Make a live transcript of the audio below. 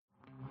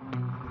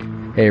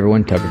Hey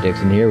everyone, Tucker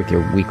Dixon here with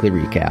your weekly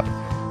recap.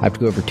 I have to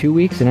go over 2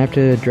 weeks and I have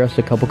to address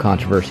a couple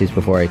controversies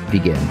before I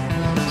begin.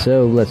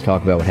 So let's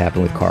talk about what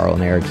happened with Karl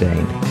and Eric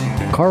Zane.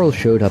 Karl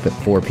showed up at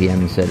 4 p.m.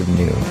 instead of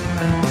noon,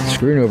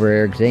 screwing over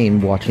Eric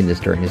Zane watching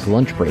this during his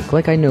lunch break,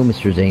 like I know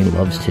Mr. Zane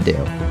loves to do.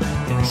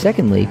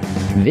 Secondly,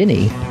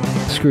 Vinnie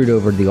screwed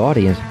over the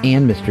audience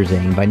and Mr.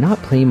 Zane by not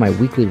playing my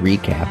weekly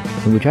recap,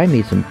 in which I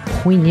made some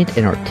poignant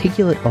and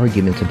articulate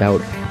arguments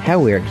about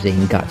how Eric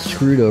Zane got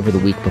screwed over the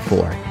week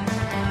before.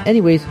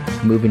 Anyways,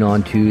 moving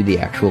on to the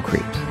actual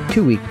creeps.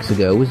 2 weeks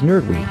ago was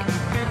Nerd Week,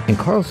 and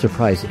Karl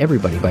surprised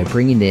everybody by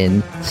bringing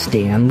in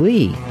Stan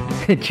Lee.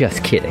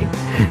 Just kidding.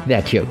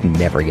 That joke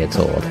never gets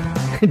old.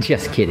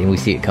 Just kidding, we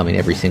see it coming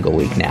every single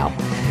week now.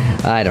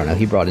 I don't know,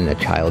 he brought in a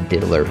child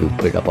diddler who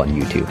put it up on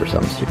YouTube or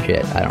some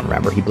shit. I don't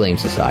remember. He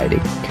blames society.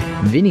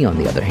 Vinnie, on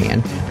the other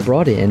hand,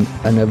 brought in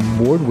an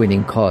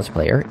award-winning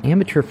cosplayer,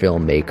 amateur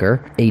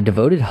filmmaker, a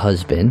devoted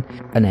husband,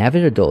 an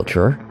avid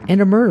adulterer, and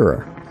a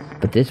murderer.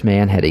 But this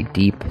man had a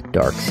deep,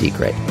 dark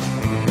secret.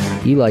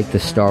 He liked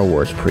the Star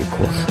Wars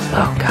prequels.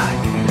 Oh,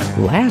 God.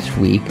 Last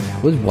week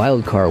was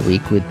Wildcard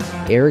Week with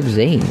Eric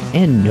Zane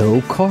and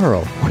no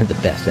Karl. One of the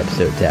best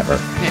episodes ever.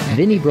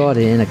 Vinnie brought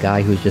in a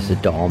guy who's just a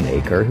doll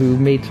maker who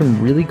made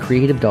some really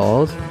creative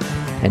dolls.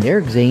 And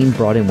Eric Zane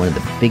brought in one of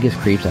the biggest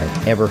creeps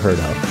I've ever heard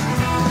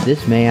of.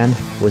 This man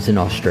was an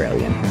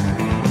Australian.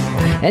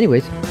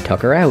 Anyways,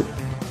 Tucker out.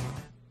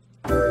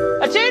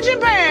 Attention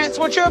parents,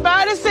 what you're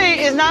about to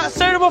see is not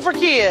suitable for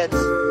kids.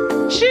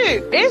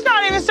 Shoot, it's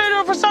not even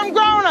suitable for some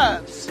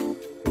grown-ups.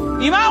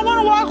 You might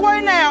want to walk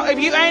away now if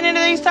you ain't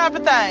into these type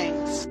of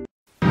things.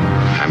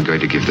 I'm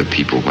going to give the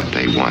people what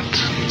they want.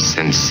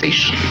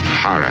 Sensation,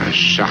 horror,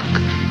 shock.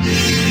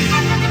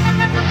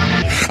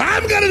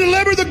 I'm going to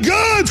deliver the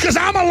goods because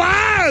I'm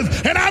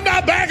alive and I'm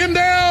not backing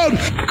down.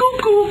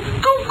 Cuckoo,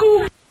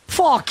 cuckoo.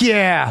 Fuck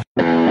yeah.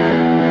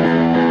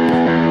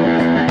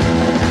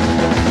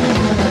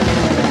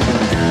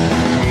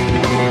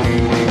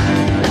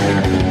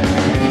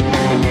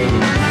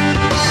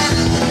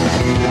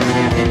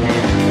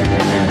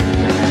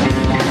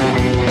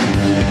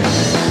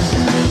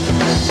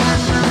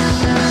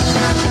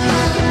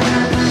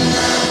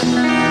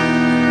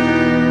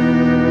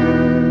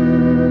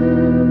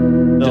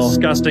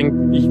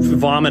 Disgusting,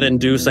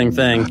 vomit-inducing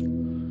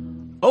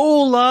thing.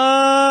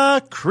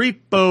 Hola,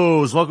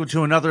 creepos! Welcome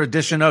to another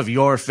edition of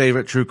your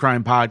favorite true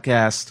crime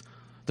podcast,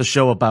 the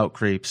show about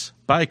creeps,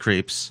 by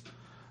creeps,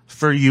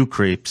 for you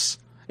creeps.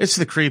 It's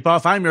the Creep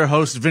Off. I'm your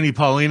host, Vinnie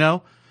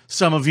Paulino.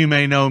 Some of you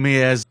may know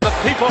me as The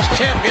People's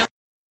Champion.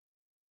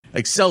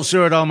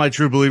 Excelsior at all my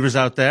true believers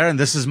out there, and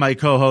this is my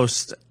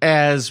co-host,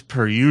 as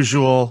per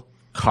usual,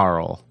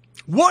 Karl.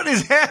 What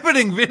is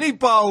happening, Vinnie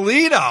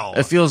Paulino?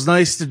 It feels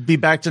nice to be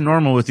back to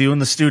normal with you in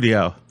the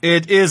studio.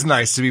 It is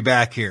nice to be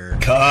back here.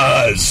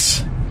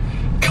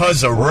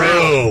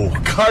 Cuzaroo.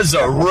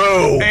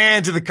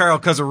 And to the Karl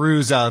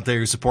Cuzaroos out there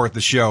who support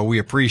the show, we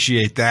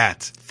appreciate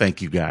that.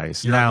 Thank you,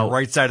 guys. You're on the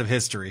right side of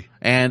history.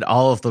 And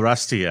all of the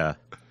rest of you,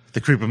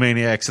 the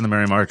Creepomaniacs and the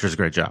Merry Marchers,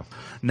 great job.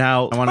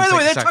 Now, I want to By the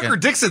way, take a that second. Tucker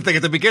Dixon thing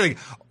at the beginning,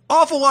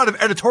 awful lot of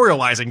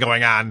editorializing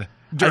going on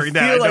during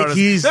that. I feel like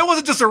noticed. That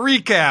wasn't just a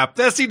recap.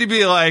 That seemed to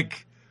be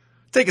like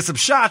taking some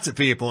shots at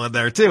people in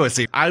there, too, it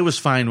seemed. I was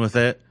fine with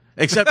it,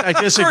 except I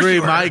disagree.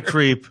 My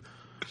creep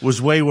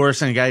was way worse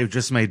than a guy who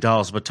just made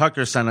dolls. But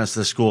Tucker sent us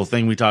this cool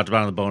thing we talked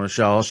about on the bonus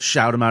show. I'll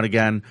shout him out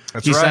again.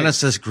 He sent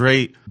us this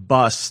great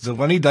bust. The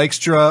Lenny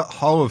Dykstra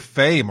Hall of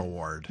Fame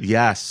Award.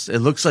 Yes. It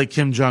looks like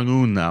Kim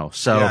Jong-un, though.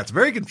 So yeah, it's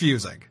very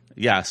confusing.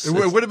 Yes. It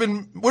would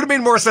have made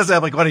more sense to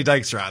have like Lenny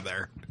Dykstra on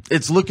there.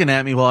 It's looking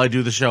at me while I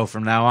do the show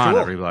from now on,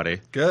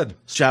 everybody. Good.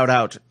 Shout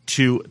out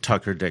to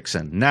Tucker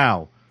Dixon.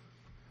 Now,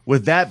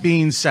 with that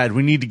being said,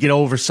 we need to get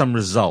over some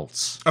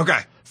results. Okay.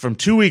 From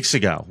 2 weeks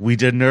ago, we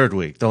did Nerd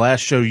Week, the last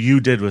show you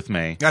did with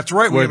me. That's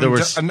right. We where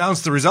haven't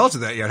announced the results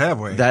of that yet, have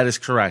we? That is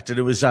correct. And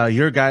it was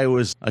your guy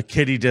was a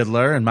kitty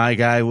diddler, and my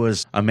guy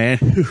was a man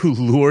who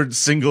lured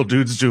single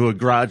dudes to a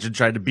garage and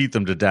tried to beat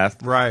them to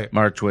death. Right.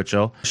 Mark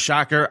Twitchell.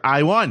 Shocker,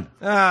 I won.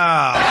 Oh.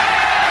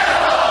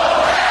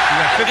 You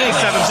got 57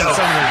 to some of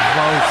the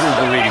votes.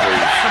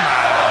 Come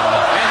on.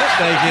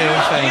 Thank you.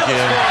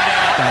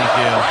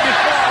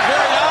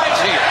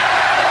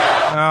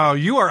 Oh,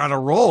 you are on a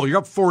roll. You're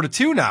up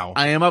 4-2 now.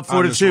 I am up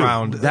 4-2.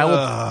 Round.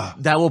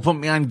 That will put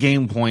me on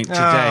game point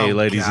today,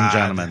 ladies and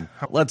gentlemen.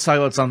 Let's talk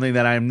about something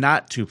that I'm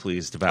not too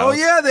pleased about. Oh,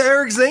 yeah, the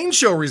Eric Zane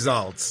show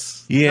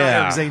results. Yeah.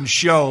 Not Eric Zane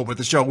show, but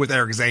the show with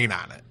Eric Zane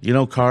on it. You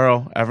know,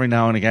 Karl, every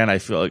now and again I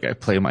feel like I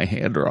play my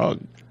hand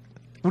wrong.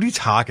 What are you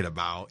talking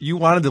about? You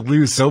wanted to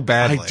lose so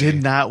badly. I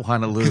did not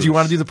want to lose. Because you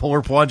want to do the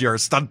polar plunge. You're a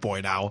stunt boy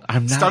now.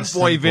 I'm not stunt a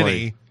stunt boy boy.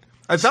 Vinny.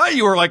 I thought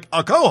you were like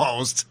a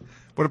co-host,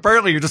 but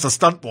apparently you're just a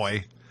stunt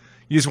boy.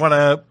 You just want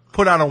to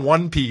put on a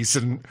one piece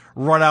and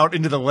run out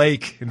into the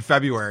lake in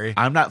February.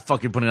 I'm not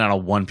fucking putting on a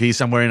one piece.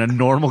 I'm wearing a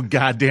normal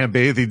goddamn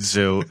bathing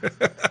suit.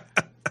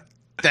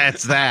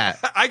 That's that.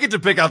 I get to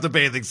pick out the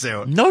bathing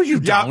suit. No, you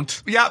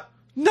don't. Yep.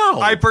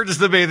 No. I purchased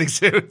the bathing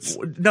suits.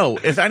 No,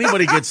 if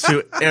anybody gets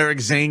to,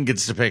 Eric Zane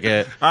gets to pick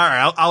it. All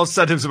right, I'll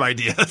send him some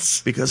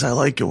ideas. Because I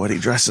like it when he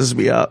dresses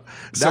me up.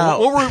 So Now,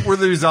 what were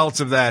the results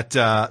of that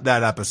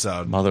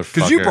episode? Motherfucker.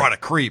 Because you brought a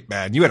creep,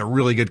 man. You had a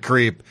really good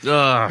creep.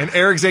 Ugh. And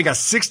Eric Zane got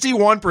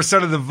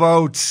 61% of the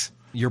vote.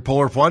 You're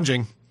polar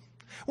plunging.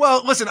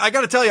 Well, listen, I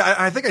got to tell you,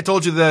 I think I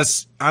told you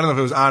this. I don't know if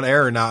it was on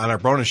air or not on our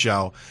bonus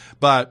show,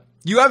 but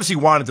you obviously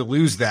wanted to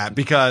lose that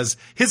because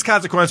his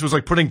consequence was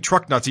like putting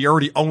truck nuts he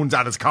already owns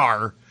on his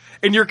car.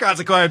 And your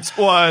consequence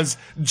was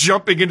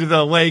jumping into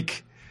the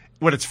lake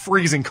when it's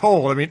freezing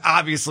cold. I mean,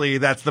 obviously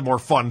that's the more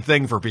fun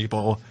thing for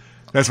people.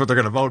 That's what they're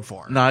going to vote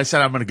for. No, I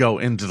said I'm going to go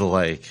into the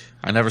lake.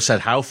 I never said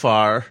how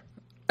far.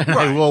 And I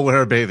Right. will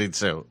wear a bathing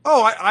suit.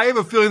 Oh, I have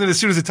a feeling that as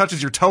soon as it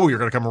touches your toe, you're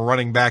going to come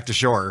running back to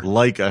shore.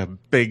 Like a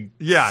big,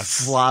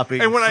 Yes.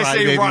 flopping, And when I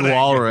say crybaby running,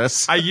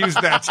 walrus. I use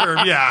that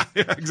term. Yeah,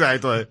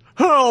 exactly.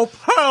 Help!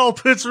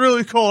 It's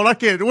really cold. I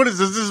can't. What is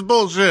this? This is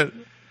bullshit.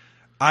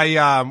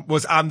 I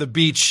was on the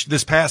beach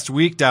this past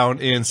week down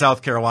in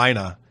South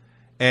Carolina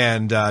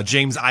and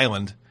James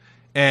Island,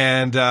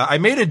 and I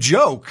made a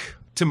joke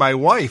to my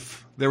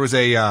wife. There was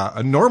a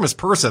enormous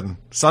person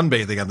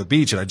sunbathing on the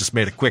beach, and I just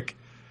made a quick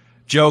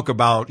joke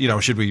about,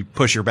 should we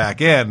push her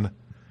back in?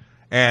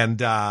 And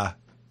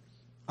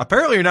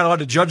apparently you're not allowed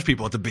to judge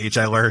people at the beach,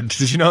 I learned.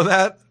 Did you know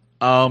that?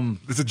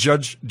 It's a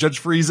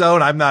judge-free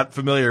zone. I'm not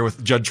familiar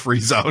with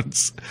judge-free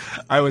zones.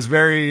 I was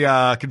very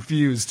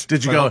confused.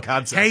 Did you by the go, whole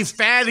concept. hey,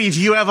 fatty,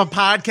 do you have a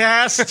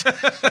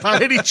podcast?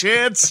 By any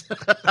chance?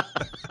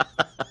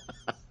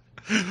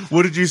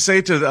 What did you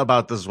say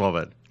about this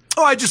woman?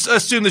 Oh, I just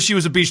assumed that she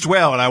was a beached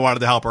whale and I wanted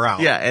to help her out.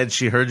 Yeah, and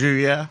she heard you,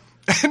 yeah?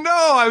 No,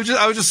 I was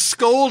just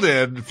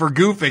scolded for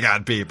goofing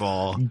on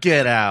people.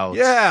 Get out.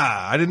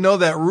 Yeah, I didn't know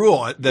that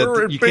rule. That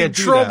We're in you big can't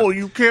do trouble. that.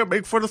 You can't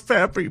make fun of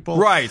fat people.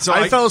 Right, so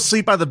I I- fell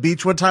asleep on the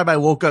beach one time. I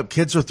woke up.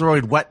 Kids were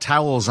throwing wet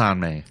towels on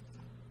me.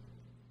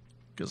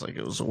 Because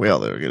it was a whale.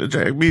 They were going to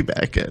drag me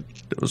back in.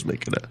 It was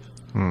making it.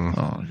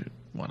 Oh, you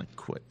want to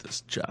quit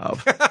this job.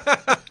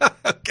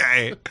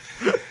 Okay.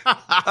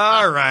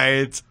 All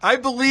right. I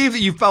believe that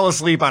you fell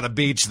asleep on a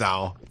beach,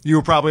 though. You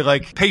were probably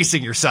like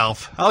pacing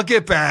yourself. I'll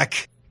get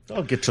back.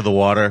 I'll get to the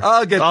water.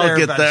 I'll get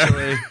there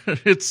there.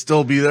 It'd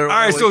still be there. All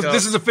right, so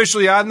this is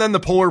officially on then,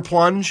 the polar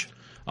plunge.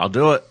 I'll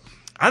do it.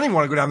 I don't even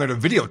want to go down there to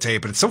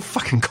videotape it. It's so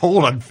fucking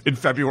cold in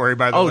February,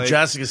 by the way. Oh,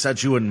 Jessica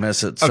said you wouldn't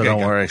miss it, so Okay, don't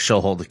good. worry.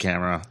 She'll hold the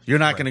camera. You're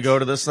not going to go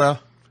to this, though?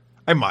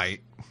 I might.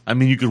 I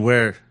mean, you could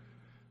wear...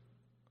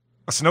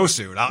 A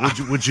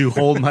snowsuit. Would you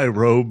hold my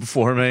robe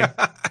for me?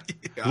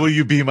 Will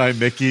you be my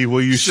Mickey?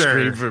 Will you Sure.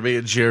 scream for me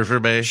and cheer for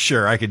me?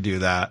 Sure, I could do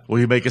that. Will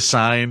you make a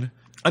sign?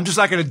 I'm just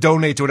not going to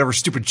donate to whatever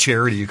stupid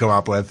charity you come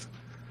up with.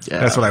 Yeah.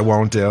 That's what I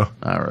won't do.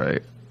 All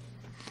right.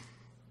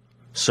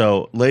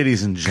 So,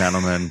 ladies and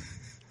gentlemen,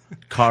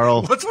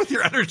 Carl, What's with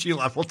your energy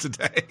level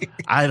today?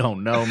 I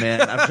don't know,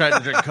 man. I'm trying to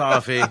drink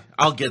coffee.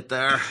 I'll get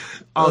there.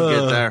 I'll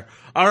get there.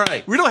 All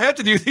right. We don't have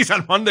to do these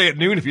on Monday at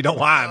noon if you don't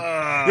want.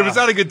 If it's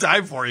not a good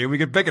time for you, we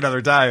can pick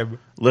another time.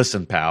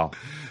 Listen, pal.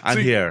 I'm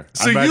here.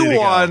 So I'm ready you to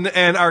won, go.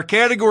 and our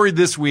category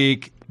this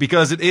week,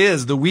 because it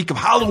is the week of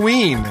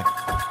Halloween,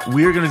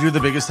 We're going to do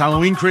the biggest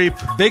Halloween creep.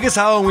 biggest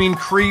Halloween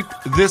creep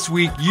this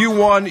week. You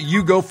won.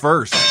 You go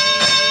first.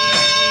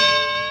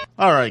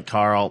 All right,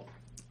 Carl.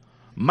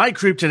 My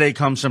creep today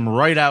comes from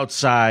right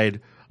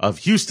outside of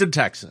Houston,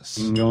 Texas.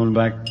 Going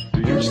back to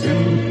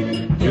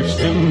Houston,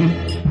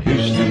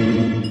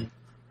 Houston.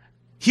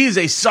 He is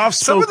a Some of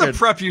soft-spoken... the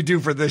prep you do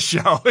for this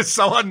show is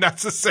so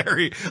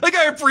unnecessary. Like,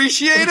 I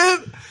appreciate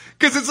it,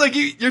 because it's like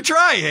you're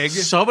trying.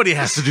 Somebody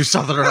has to do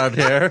something around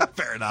here.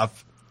 Fair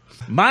enough.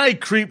 My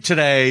creep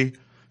today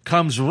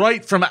comes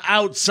right from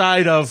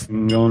outside of...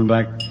 Going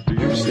back to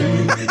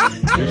Houston, All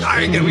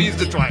right, good. We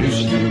used it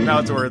twice. Now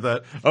it's worth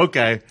it.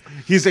 Okay.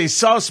 He's a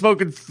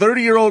soft-spoken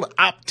 30-year-old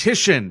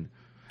optician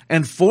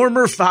and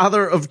former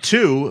father of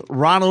two,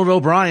 Ronald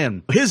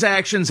O'Brien. His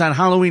actions on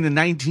Halloween in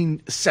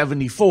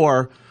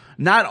 1974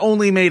 not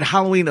only made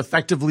Halloween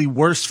effectively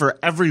worse for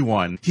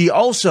everyone, he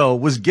also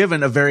was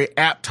given a very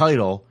apt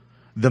title,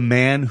 The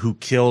Man Who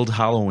Killed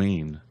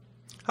Halloween.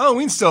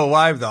 Halloween's still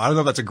alive, though. I don't know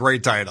if that's a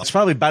great title. It's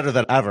probably better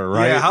than ever,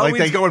 right? Yeah,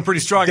 Halloween's going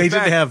pretty strong. They In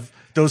fact, didn't have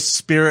those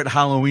spirit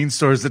Halloween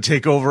stores that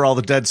take over all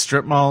the dead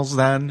strip malls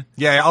then.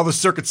 Yeah, all the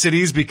circuit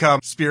cities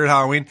become Spirit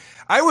Halloween.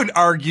 I would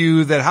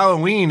argue that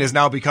Halloween has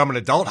now become an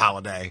adult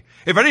holiday.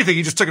 If anything,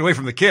 he just took it away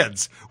from the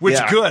kids, which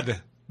Yeah.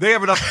 good. They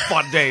have enough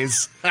fun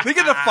days. They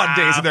get enough fun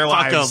days in their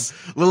Fuck lives.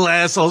 'em. Little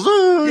assholes.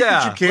 Oh, Yeah,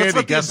 get your candy. let's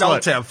let the Guess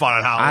adults what? have fun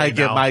on Halloween. I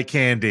get now. my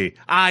candy.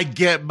 I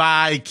get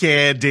my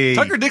candy.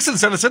 Tucker Dixon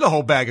sent us in a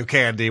whole bag of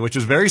candy, which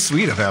was very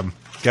sweet of him.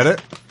 Get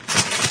it?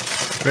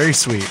 Very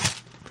sweet.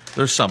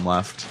 There's some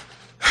left.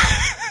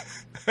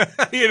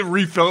 He had to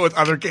refill it with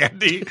other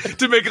candy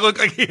to make it look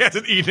like he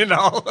hasn't eaten it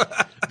all.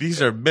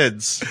 These are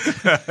mids.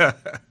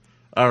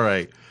 All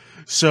right.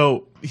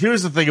 So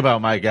here's the thing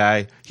about my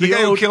guy. The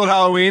guy who killed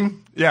Halloween?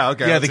 Yeah,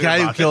 okay. Yeah, the guy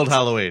who killed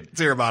Halloween.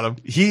 Let's hear about him.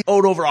 He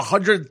owed over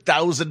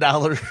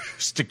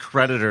 $100,000 to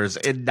creditors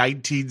in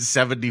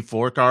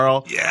 1974,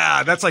 Carl.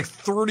 Yeah, that's like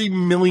 $30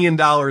 million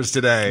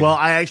today. Well,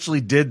 I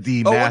actually did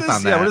the math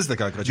on that. Yeah, what is the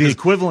calculation? The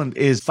equivalent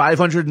is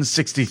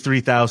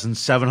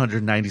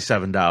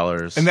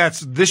 $563,797. And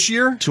that's this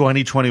year?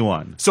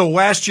 2021. So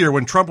last year,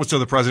 when Trump was still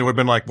the president, it would have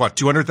been like, what,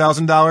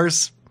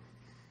 $200,000?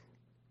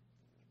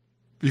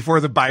 Before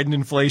the Biden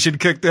inflation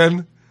kicked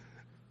in?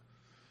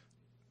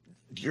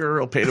 You're a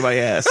real pain in my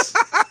ass.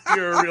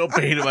 You're a real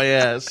pain in my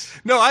ass.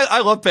 No,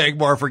 I love paying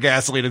more for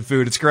gasoline and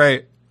food. It's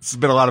great. It's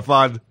been a lot of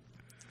fun.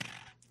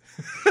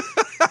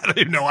 I don't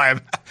even know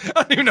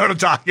what I'm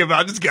talking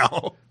about. Just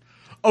go.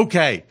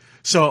 Okay.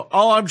 So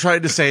all I'm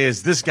trying to say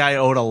is this guy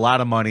owed a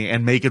lot of money,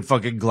 and making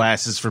fucking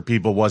glasses for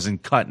people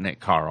wasn't cutting it,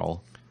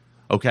 Carl.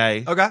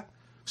 Okay? Okay.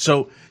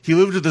 So he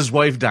lived with his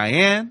wife,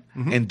 Diane,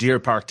 in Deer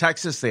Park,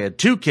 Texas. They had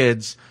 2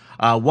 kids.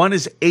 One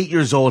is 8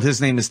 years old.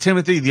 His name is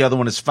Timothy. The other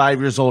one is 5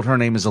 years old. Her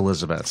name is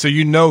Elizabeth. So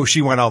you know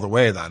she went all the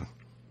way then.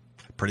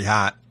 Pretty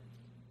hot.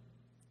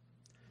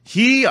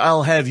 He,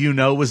 I'll have you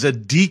know, was a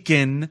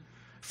deacon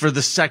for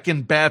the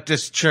Second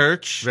Baptist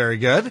Church. Very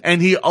good.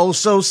 And he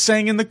also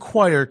sang in the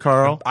choir,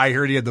 Carl. I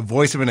heard he had the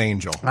voice of an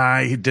angel.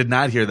 I did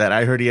not hear that.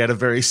 I heard he had a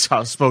very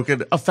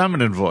soft-spoken,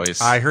 feminine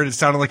voice. I heard it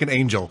sounded like an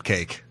angel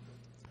cake.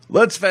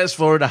 Let's fast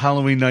forward to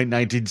Halloween night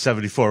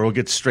 1974. We'll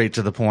get straight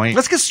to the point.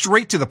 Let's get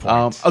straight to the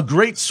point. A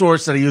great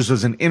source that I used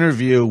was an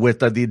interview with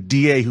the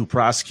DA who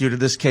prosecuted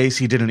this case.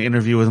 He did an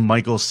interview with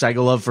Michael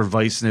Segalov for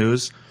Vice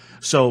News.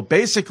 So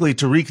basically,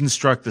 to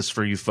reconstruct this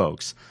for you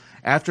folks,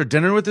 after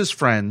dinner with his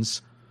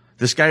friends,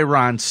 this guy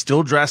Ron,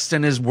 still dressed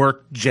in his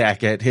work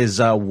jacket, his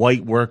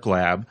white work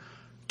lab,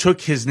 took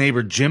his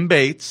neighbor Jim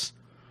Bates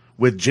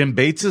with Jim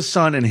Bates'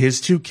 son and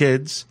his 2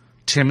 kids,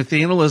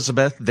 Timothy and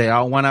Elizabeth. They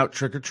all went out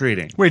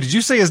trick-or-treating. Wait, did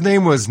you say his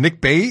name was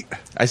Nick Bate?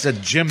 I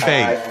said Jim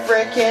Bate. I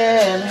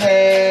frickin'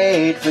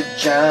 hate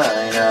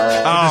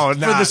vagina. Oh, For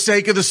the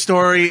sake of the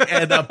story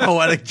and a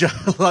poetic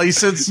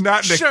license.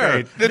 Not Nick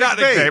Bate. Not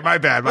Nick Bate. My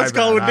bad. Let's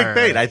call it Nick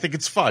Bate. I think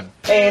it's fun.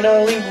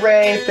 Anally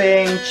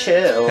raping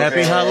children.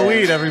 Happy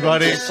Halloween,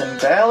 everybody.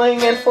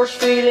 Disemboweling and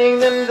force-feeding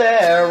them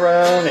their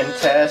own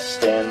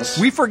intestines.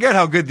 We forget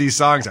how good these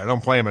songs are. I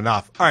don't play them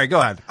enough. All right, go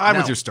ahead. On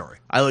with your story.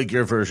 I like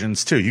your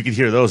versions, too. You can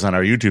hear those on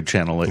our YouTube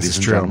channel, ladies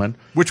and gentlemen.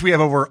 Which we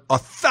have over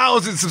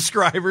 1,000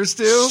 subscribers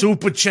to.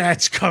 Super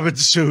chats coming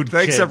soon,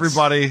 Thanks, kids.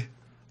 everybody.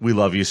 We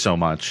love you so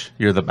much.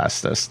 You're the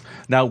bestest.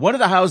 Now, one of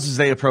the houses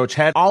they approached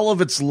had all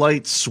of its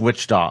lights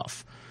switched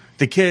off.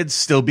 The kids,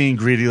 still being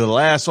greedy little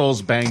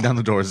assholes, banged on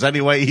the doors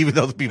anyway, even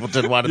though the people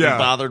didn't want to be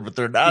bothered with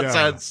their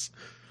nonsense. Yeah.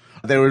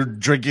 They were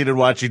drinking and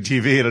watching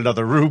TV in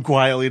another room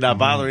quietly, not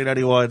bothering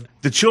anyone.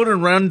 The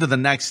children ran to the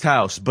next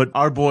house, but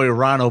our boy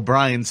Ron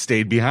O'Brien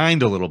stayed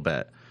behind a little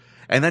bit.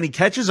 And then he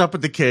catches up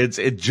with the kids,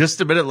 and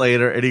just a minute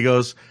later, and he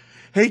goes,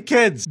 "Hey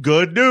kids,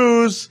 good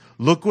news.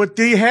 Look what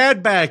they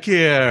had back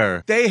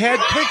here. They had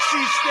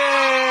pixie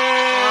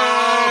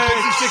sticks.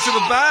 Pixie sticks are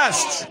the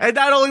best. And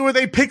not only were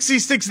they pixie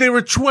sticks, they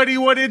were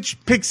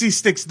 21-inch pixie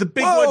sticks, the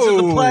big ones in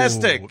the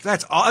plastic.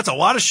 That's a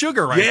lot of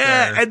sugar right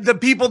there. Yeah, and the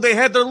people, they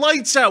had their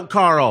lights out,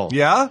 Carl.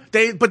 Yeah?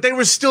 But they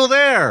were still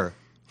there.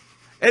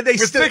 And they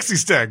With pixie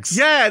sticks.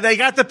 Yeah, they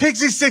got the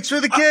pixie sticks for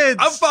the kids.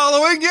 I'm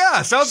following.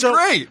 Yeah, sounds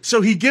great.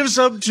 So he gives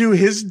them to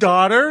his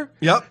daughter,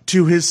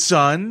 to his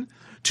son,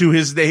 to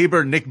his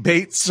neighbor Nick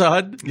Bates'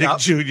 son, Nick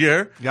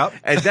Jr. Yep.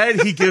 And then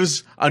he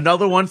gives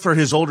another one for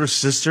his older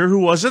sister who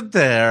wasn't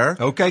there.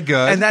 Okay,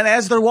 good. And then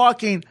as they're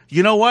walking,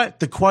 you know what?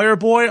 The choir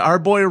boy, our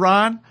boy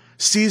Ron,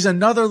 sees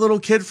another little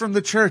kid from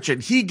the church, and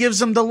he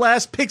gives him the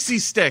last pixie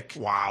stick.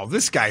 Wow,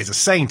 this guy's a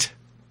saint.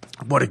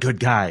 What a good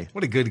guy.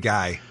 What a good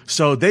guy.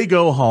 So they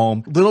go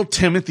home. Little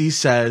Timothy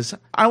says,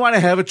 "I want to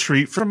have a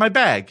treat for my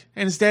bag."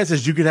 And his dad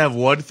says, "You can have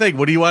one thing.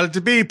 What do you want it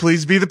to be?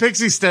 Please be the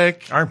pixie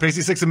stick." Aren't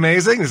pixie sticks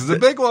amazing? This is a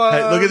big one.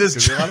 Hey, look at this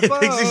giant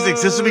pixie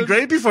sticks. This will be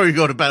great before you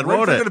go to bed,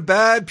 won't it? Before you go to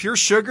bed, pure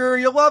sugar.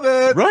 You'll love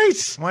it.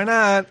 Right. Why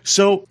not?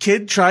 So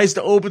kid tries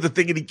to open the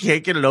thing and he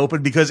can't get it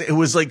open because it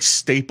was like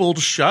stapled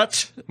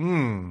shut.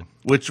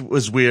 Which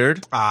was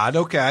weird. Odd,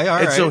 okay, all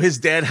right. And so his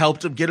dad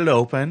helped him get it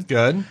open.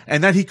 Good.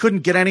 And then he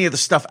couldn't get any of the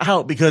stuff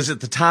out because at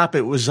the top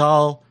it was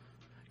all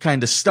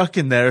kind of stuck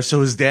in there.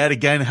 So his dad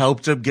again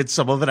helped him get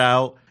some of it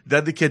out.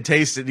 Then the kid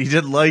tasted it. He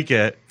didn't like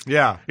it.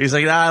 Yeah. He's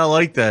like, "Nah, I don't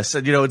like this."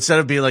 And, instead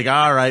of being like,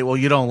 "All right, well,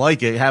 you don't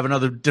like it, have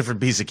another different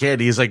piece of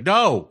candy." He's like,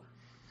 "No,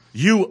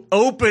 you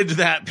opened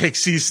that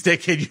pixie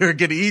stick and you're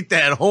going to eat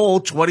that whole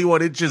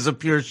 21 inches of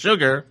pure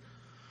sugar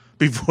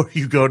before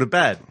you go to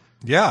bed."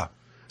 Yeah.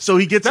 So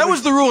he gets that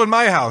was the rule in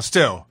my house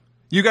too.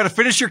 You got to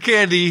finish your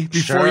candy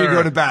before you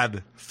go to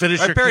bed.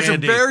 My parents are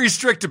very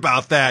strict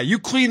about that. You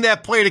clean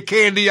that plate of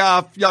candy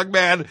off, young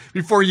man,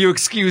 before you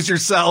excuse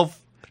yourself.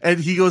 And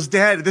he goes,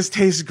 "Dad, this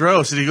tastes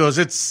gross." And he goes,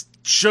 "It's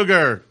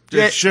sugar.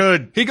 It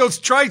should." He goes,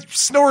 "Try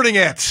snorting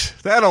it.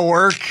 That'll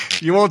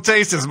work. You won't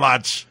taste as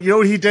much." You know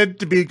what he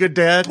did to be a good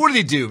dad? What did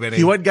he do, Vinny?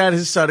 He went and got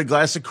his son a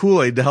glass of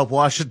Kool-Aid to help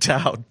wash it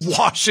down.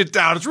 Wash it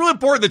down. It's really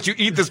important that you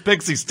eat this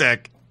pixie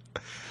stick.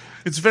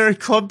 It's very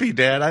clumpy,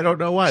 Dad. I don't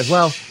know why.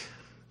 Well,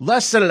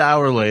 less than an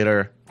hour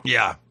later,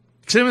 Yeah.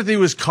 Timothy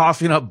was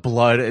coughing up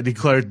blood and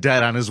declared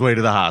dead on his way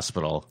to the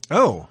hospital.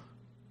 Oh.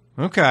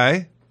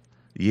 Okay.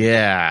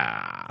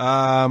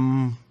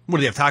 Yeah. What,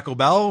 do you have Taco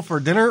Bell for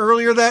dinner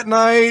earlier that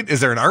night? Is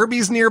there an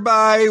Arby's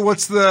nearby?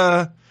 What's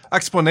the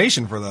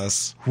explanation for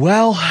this?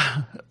 Well,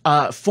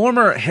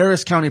 former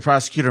Harris County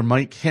prosecutor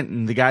Mike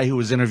Hinton, the guy who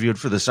was interviewed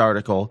for this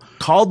article,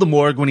 called the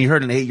morgue when he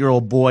heard an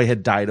 8-year-old boy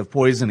had died of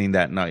poisoning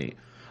that night.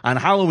 On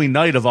Halloween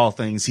night, of all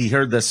things, he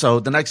heard this. So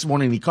the next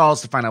morning he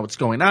calls to find out what's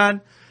going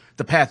on.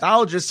 The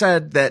pathologist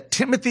said that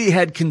Timothy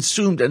had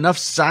consumed enough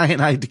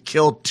cyanide to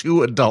kill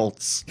 2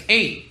 adults.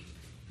 Hey,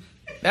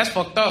 that's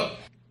fucked up.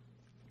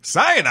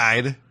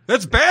 Cyanide?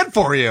 That's bad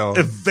for you.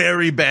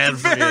 Very bad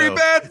for you. Very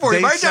bad for you.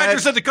 They My said- doctor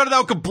said to cut it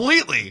out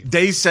completely.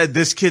 They said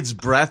this kid's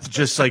breath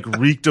just like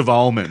reeked of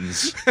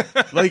almonds.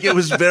 Like it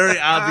was very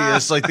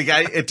obvious. Like the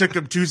guy, it took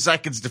him 2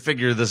 seconds to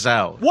figure this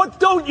out.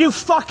 What don't you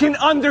fucking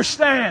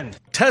understand?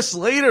 Tests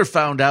later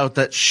found out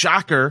that,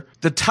 shocker,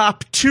 the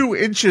top 2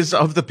 inches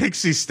of the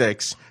pixie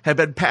sticks had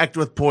been packed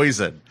with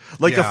poison.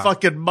 Like a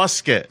fucking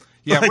musket.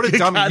 Yeah, like what a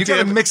dummy. You gotta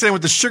goddamn- mix it in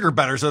with the sugar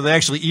better so they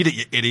actually eat it,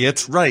 you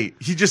idiot. Right.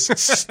 He just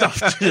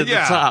stuffed it at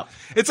the top.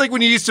 It's like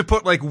when you used to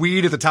put like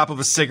weed at the top of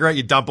a cigarette,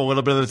 you dump a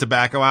little bit of the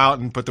tobacco out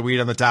and put the weed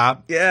on the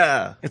top.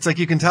 Yeah. It's like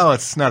you can tell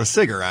it's not a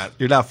cigarette.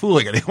 You're not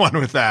fooling anyone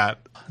with that.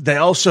 They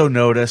also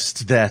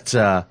noticed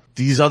that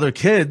these other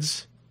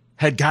kids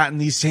had gotten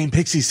these same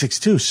pixie sticks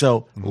too.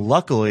 So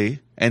luckily,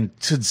 and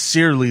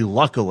sincerely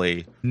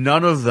luckily,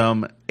 none of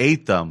them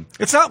ate them.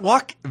 It's not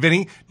luck,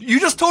 Vinny. You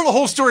just told a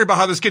whole story about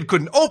how this kid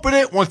couldn't open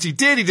it. Once he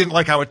did, he didn't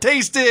like how it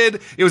tasted.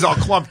 It was all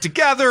clumped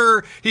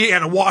together. He had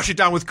to wash it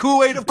down with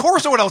Kool-Aid. Of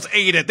course no one else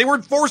ate it. They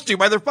weren't forced to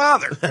by their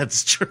father.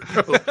 That's true.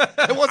 It wasn't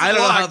I don't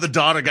know luck. how the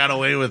daughter got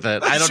away with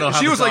it. I don't know how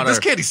She the was like, daughter- this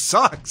kid, he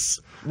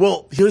sucks.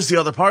 Well, here's the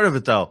other part of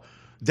it, though.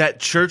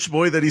 That church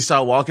boy that he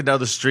saw walking down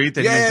the street,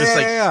 that he was just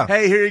like,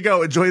 hey, here you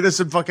go. Enjoy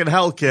this in fucking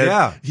hell, kid.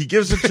 Yeah. He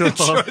gives it to him.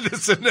 Enjoy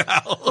this in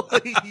hell.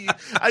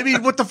 I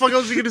mean, what the fuck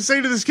else are you going to say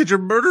to this kid? You're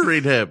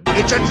murdering him.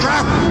 It's a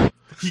trap.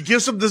 He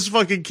gives him this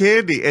fucking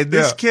candy. And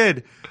this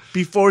kid,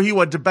 before he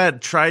went to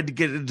bed, tried to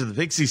get into the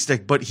pixie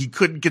stick, but he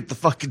couldn't get the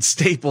fucking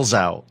staples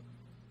out.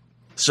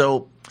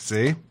 So,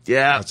 see?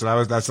 Yeah. That's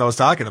what I was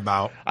talking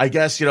about. I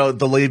guess, the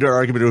later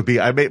argument would be,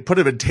 I may put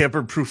him in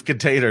tamper-proof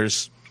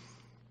containers.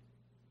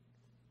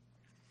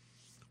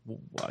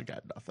 Well, I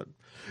got nothing.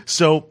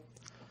 So,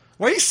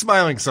 why are you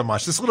smiling so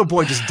much? This little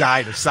boy just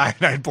died of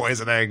cyanide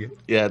poisoning.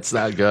 Yeah, it's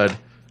not good.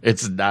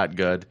 It's not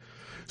good.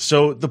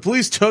 So the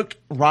police took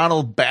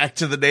Ronald back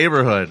to the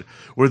neighborhood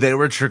where they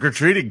were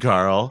trick-or-treating,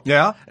 Carl.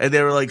 Yeah? And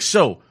they were like,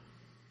 so,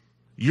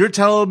 you're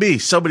telling me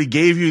somebody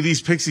gave you these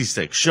pixie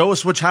sticks. Show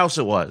us which house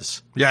it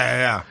was.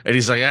 Yeah. And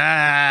he's like,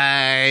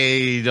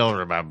 I don't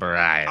remember.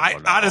 I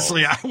don't know.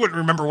 Honestly, I wouldn't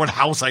remember what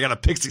house I got a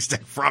pixie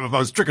stick from if I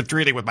was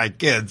trick-or-treating with my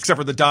kids. Except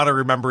for the daughter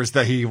remembers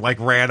that he like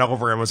ran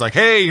over and was like,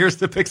 hey, here's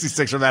the pixie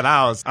sticks from that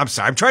house. I'm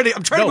sorry. I'm trying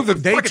to move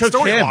the fucking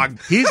story along.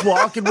 He's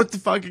walking with the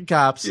fucking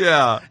cops.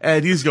 Yeah.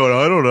 And he's going,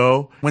 I don't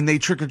know. When they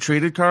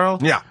trick-or-treated, Carl.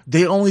 Yeah.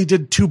 They only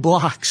did 2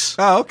 blocks.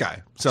 Oh,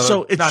 okay.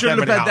 So it not shouldn't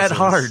have many been that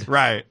houses. hard.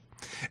 Right.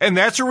 And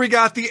that's where we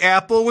got the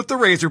apple with the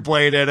razor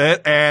blade in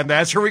it. And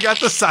that's where we got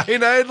the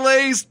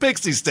cyanide-laced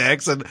pixie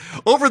sticks. And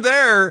over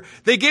there,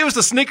 they gave us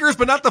the Snickers,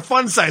 but not the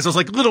fun size. Those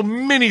like little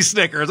mini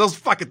Snickers. Those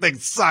fucking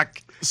things suck.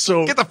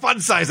 So get the fun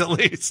size at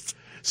least.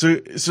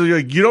 So you're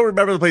like, you don't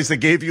remember the place that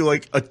gave you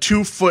like a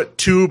 2-foot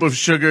tube of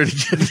sugar to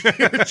give to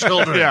your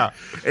children. Yeah.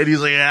 And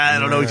he's like, I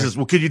don't know. He says,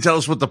 well, can you tell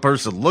us what the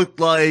person looked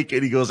like?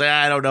 And he goes,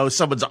 I don't know.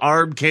 Someone's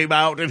arm came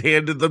out and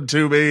handed them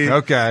to me.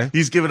 Okay.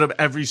 He's giving them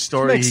every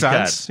story Makes he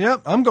sense. can.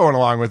 Yep. I'm going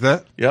along with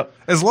it. Yep.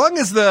 As long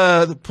as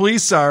the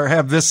police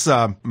have this,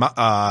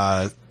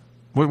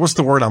 what's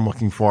the word I'm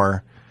looking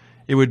for?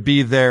 It would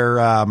be their,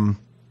 I don't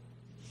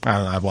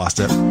know. I've lost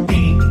it.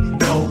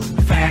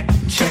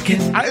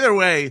 Checking. Either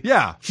way,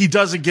 yeah, he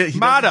doesn't get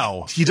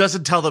motto. He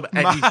doesn't tell them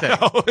anything.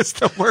 Motto is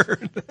the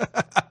word.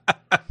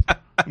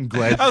 I'm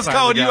glad. I was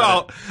calling you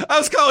out. I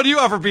was calling you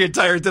out for being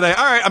tired today.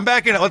 All right, I'm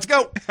back in it. Let's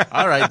go.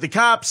 All right, the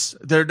cops,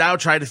 they're now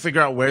trying to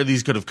figure out where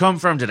these could have come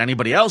from. Did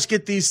anybody else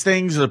get these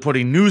things? They're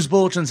putting news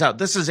bulletins out.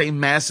 This is a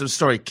massive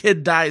story.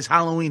 Kid dies,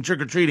 Halloween,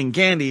 trick-or-treating,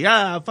 candy.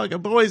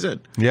 Fucking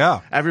poison. Yeah.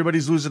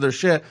 Everybody's losing their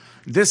shit.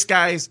 This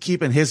guy's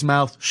keeping his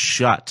mouth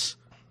shut.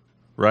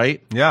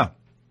 Right? Yeah.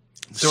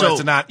 So as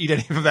to not eat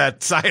any of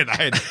that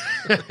cyanide.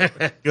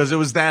 Because it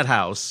was that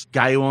house.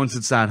 Guy who owns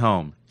it's not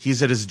home.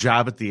 He's at his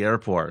job at the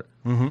airport.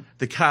 Mm-hmm.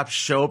 The cops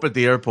show up at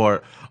the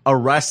airport,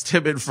 arrest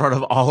him in front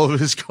of all of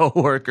his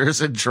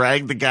coworkers, and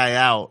drag the guy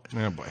out.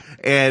 Oh, boy.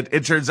 And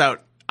it turns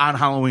out on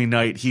Halloween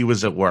night, he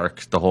was at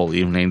work the whole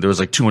evening. There was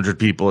like 200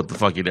 people at the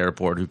fucking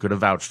airport who could have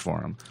vouched for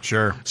him.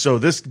 Sure. So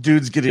this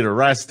dude's getting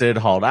arrested,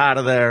 hauled out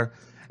of there.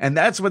 And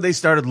that's when they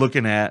started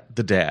looking at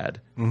the dad.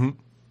 Mm-hmm.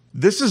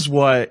 This is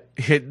what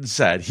Hinton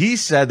said. He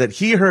said that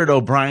he heard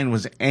O'Brien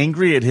was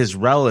angry at his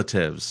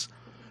relatives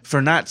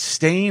for not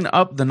staying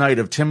up the night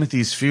of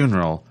Timothy's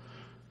funeral.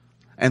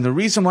 And the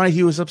reason why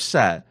he was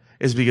upset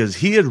is because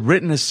he had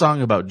written a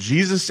song about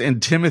Jesus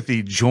and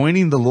Timothy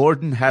joining the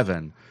Lord in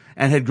heaven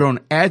and had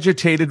grown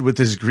agitated with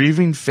his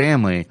grieving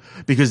family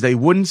because they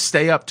wouldn't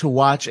stay up to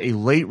watch a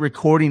late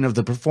recording of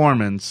the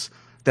performance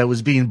that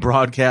was being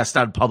broadcast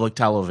on public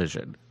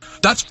television.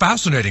 That's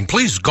fascinating.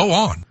 Please go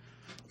on.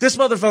 This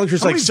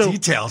motherfucker's like, so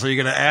details are you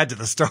going to add to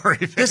the story?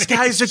 This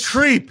guy's a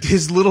creep.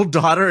 His little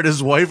daughter and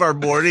his wife are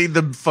mourning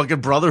the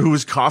fucking brother who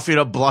was coughing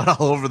up blood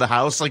all over the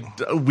house like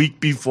a week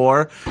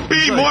before.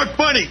 Be more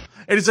funny.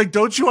 And he's like,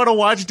 don't you want to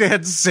watch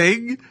Dad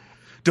sing?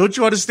 Don't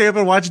you want to stay up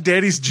and watch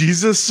Daddy's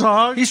Jesus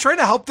song? He's trying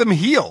to help them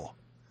heal.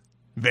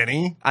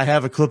 Vinny? I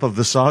have a clip of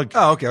the song.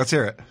 Oh, okay. Let's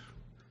hear it.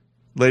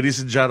 Ladies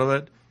and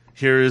gentlemen,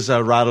 here is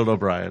Ronald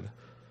O'Brien.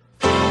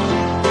 To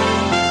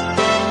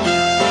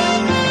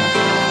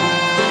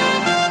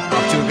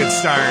a good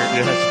start.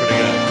 Yeah, that's pretty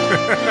good.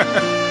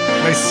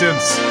 Nice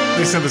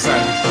synthesizers.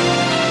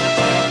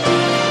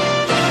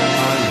 I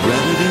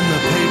read it in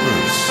the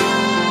papers.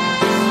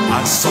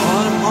 I saw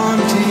it on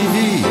TV.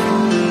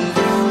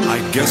 I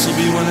guess it'll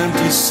be one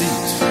empty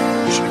seat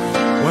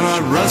when I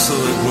wrestle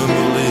at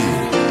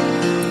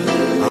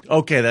Wembley.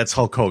 Okay, that's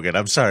Hulk Hogan.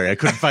 I'm sorry. I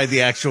couldn't find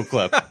the actual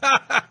clip.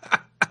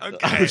 Okay.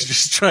 I was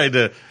just trying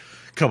to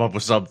come up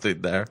with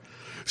something there.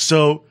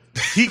 So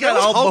he got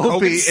all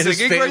Hulk mopey in his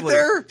singing family.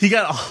 right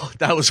there?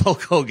 That was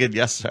Hulk Hogan,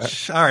 yes, sir.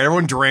 All right,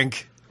 everyone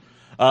drink.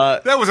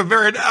 That was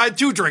I had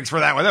 2 drinks for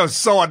that one. That was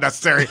so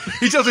unnecessary.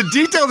 He tells a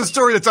detail of the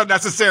story that's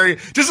unnecessary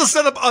just to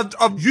set up a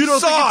you don't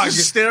song think it's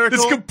hysterical?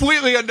 that's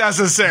completely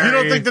unnecessary. You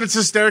don't think that it's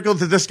hysterical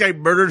that this guy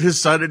murdered his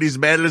son and he's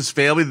mad at his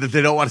family that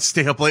they don't want to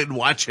stay up late and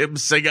watch him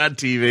sing on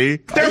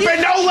TV? There've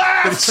been no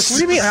laughs. What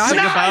do you mean? Sing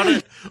about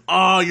it?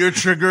 Oh, you're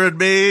triggering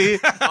me.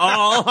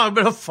 Oh, I'm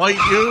going to fight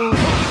you.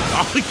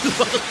 Oh, you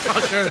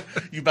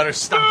motherfucker. You better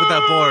stop with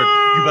that board.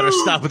 You better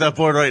stop with that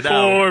board right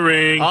now.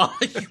 Boring. Oh,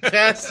 you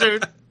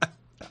bastard.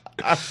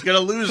 I'm going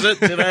to lose it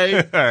today.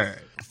 All right.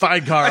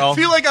 Fine, Carl. I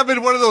feel like I'm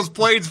in one of those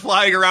planes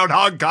flying around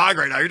Hong Kong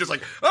right now. You're just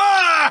like,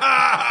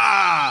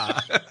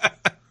 ah!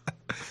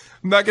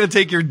 I'm not going to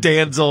take your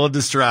damsel in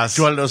distress.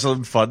 Do you want to know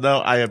something fun, though?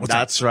 I am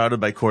not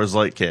surrounded by Coors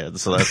Light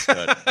cans, so that's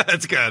good.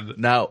 That's good.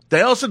 Now, they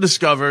also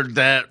discovered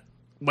that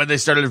when they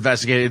started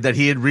investigating that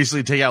he had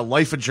recently taken out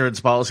life insurance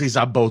policies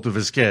on both of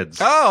his kids.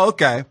 Oh,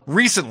 okay.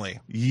 Recently.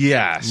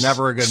 Yes.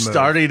 Never a good move.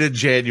 Starting in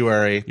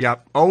January.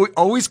 Yep.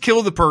 Always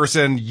kill the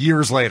person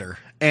years later.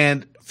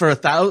 And for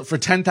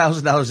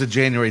 $10,000 in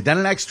January, then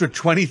an extra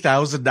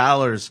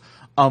 $20,000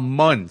 a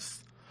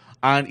month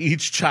on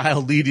each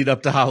child leading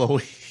up to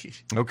Halloween.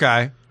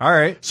 Okay. All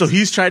right. So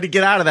he's trying to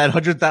get out of that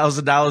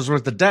 $100,000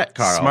 worth of debt,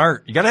 Carl.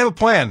 Smart. You got to have a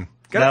plan.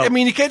 Now, I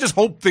mean, you can't just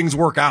hope things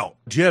work out.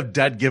 Do you have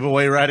dead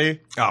giveaway ready?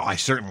 Oh, I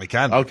certainly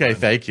can. Okay,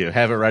 thank you.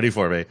 Have it ready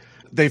for me.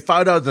 They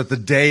found out that the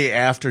day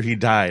after he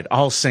died,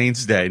 All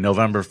Saints Day,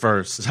 November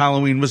 1st,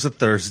 Halloween was a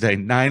Thursday,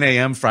 9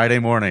 a.m. Friday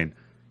morning.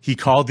 He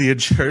called the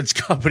insurance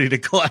company to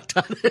collect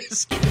on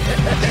his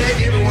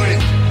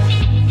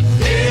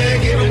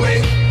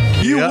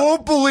You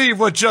won't believe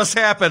what just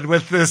happened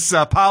with this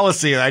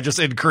policy that I just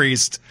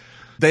increased.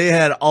 They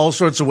had all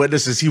sorts of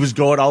witnesses. He was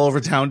going all over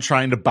town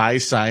trying to buy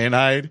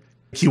cyanide.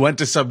 He went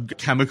to some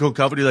chemical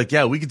company like,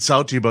 yeah, we can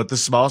sell it to you, but the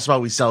smallest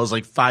amount we sell is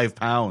like 5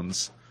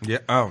 pounds. Yeah.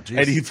 Oh, geez.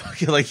 And he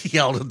fucking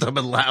yelled at them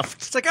and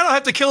left. It's like, I don't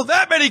have to kill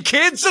that many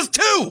kids, just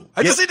 2.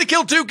 I just need to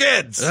kill 2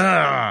 kids.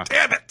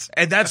 Damn it.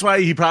 And that's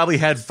why he probably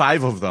had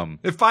 5 of them.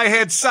 If I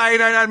had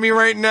cyanide on me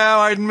right now,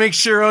 I'd make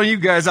sure all you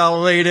guys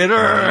all ate it.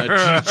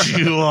 Teach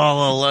you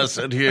all a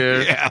lesson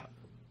here. Yeah.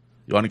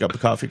 You want a cup of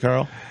coffee,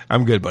 Carl?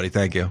 I'm good, buddy.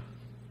 Thank you.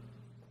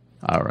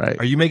 All right.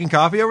 Are you making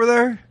coffee over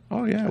there?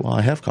 Oh, yeah. Well,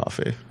 I have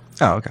coffee.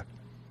 Oh, okay.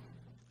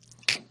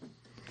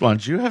 Why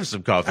don't you have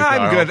some coffee, I'm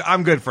Carl? good.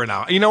 I'm good for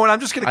now. You know what?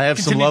 I'm just going to I have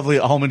some lovely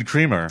almond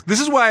creamer.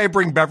 This is why I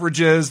bring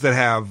beverages that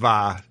have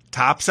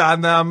tops on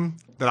them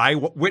that I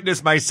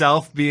witnessed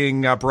myself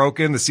being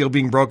broken, the seal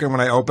being broken when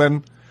I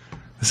open.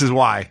 This is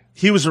why.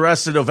 He was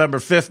arrested November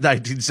 5th,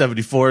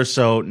 1974,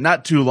 so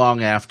not too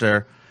long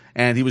after,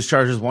 and he was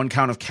charged with 1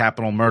 count of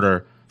capital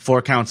murder,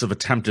 4 counts of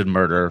attempted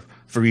murder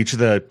for each of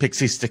the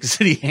pixie sticks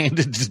that he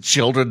handed to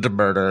children to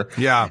murder.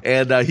 Yeah.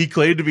 And he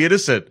claimed to be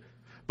innocent.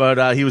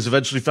 But he was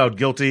eventually found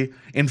guilty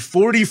in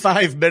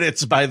 45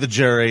 minutes by the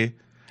jury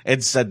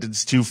and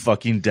sentenced to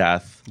fucking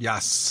death.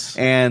 Yes.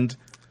 And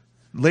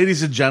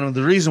ladies and gentlemen,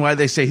 the reason why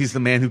they say he's the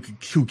man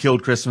who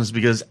killed Christmas is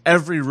because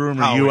every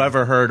rumor you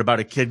ever heard about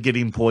a kid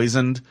getting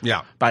poisoned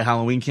by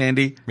Halloween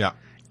candy,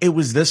 it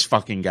was this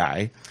fucking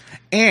guy.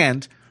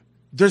 And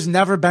there's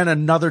never been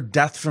another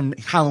death from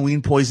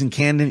Halloween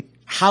candy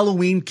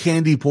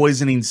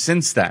poisoning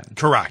since then.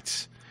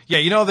 Correct. Yeah,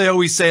 you know, they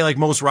always say, like,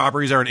 most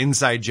robberies are an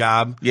inside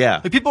job.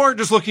 Yeah. Like, people aren't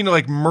just looking to,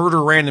 like,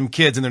 murder random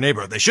kids in their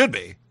neighborhood. They should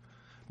be.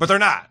 But they're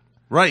not.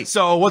 Right.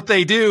 So what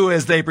they do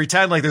is they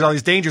pretend like there's all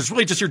these dangers.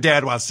 Really just your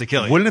dad wants to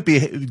kill you. Wouldn't it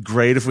be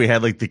great if we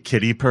had, like, the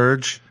kitty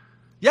purge?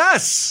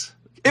 Yes.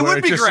 It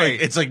would be great.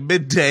 Like, it's, like,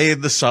 midday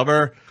in the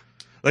summer.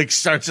 Like,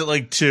 starts at,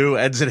 like, 2,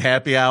 ends at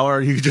happy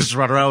hour. You can just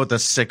run around with a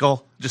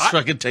sickle. Just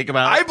fucking take them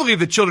out. I believe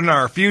that children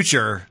are our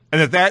future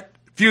and that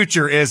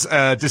future is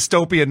a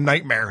dystopian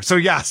nightmare. So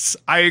yes,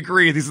 I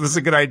agree. This is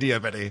a good idea,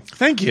 Vinny.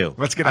 Thank you.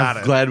 Let's get on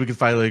it. I'm glad we can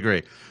finally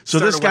agree. So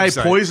Start this a guy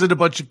website. poisoned a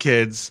bunch of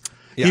kids.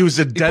 Yeah. He was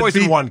a He deadbeat.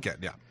 poisoned one kid,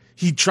 yeah.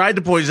 He tried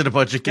to poison a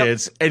bunch of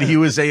kids, and he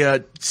was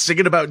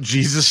singing about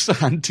Jesus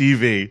on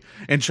TV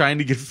and trying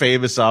to get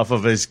famous off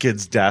of his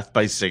kid's death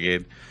by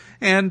singing.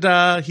 And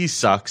he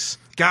sucks.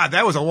 God,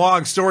 that was a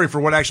long story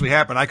for what actually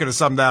happened. I could have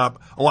summed that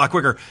up a lot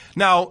quicker.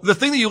 Now, the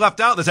thing that you left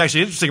out that's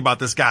actually interesting about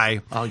this guy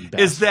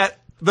is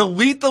that the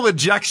lethal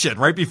injection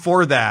right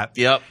before that.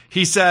 Yep.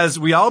 He says,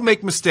 we all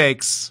make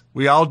mistakes.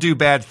 We all do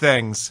bad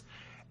things.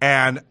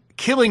 And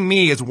killing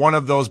me is one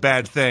of those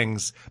bad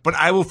things, but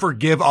I will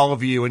forgive all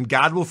of you, and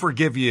God will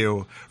forgive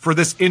you for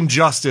this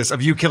injustice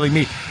of you killing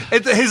me.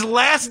 At his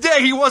last day,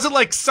 he wasn't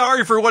like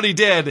sorry for what he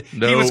did.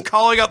 No. He was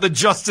calling out the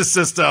justice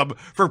system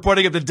for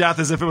putting him to death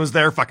as if it was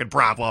their fucking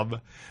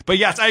problem. But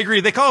yes, I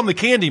agree. They call him the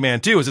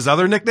Candyman too. Is his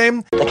other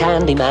nickname? The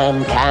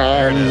Candyman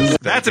can.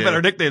 That's a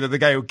better nickname than the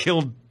guy who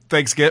killed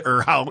Thanksgiving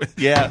or how?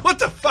 Yeah. What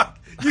the fuck?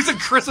 You said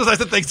Christmas, I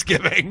said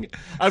Thanksgiving.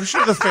 I'm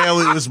sure the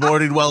family was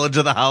mourning well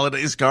into the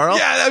holidays, Carl.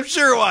 Yeah, I'm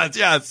sure it was.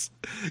 Yes.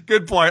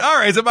 Good point. All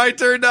right, is it my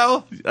turn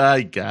now?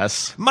 I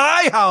guess.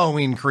 My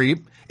Halloween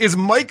creep is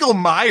Michael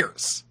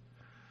Myers.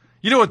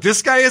 You know what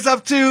this guy is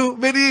up to,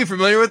 Vinny? You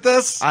familiar with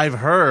this? I've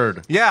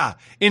heard. Yeah.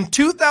 In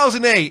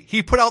 2008,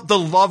 he put out The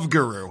Love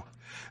Guru.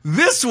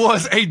 This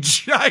was a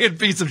giant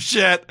piece of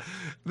shit.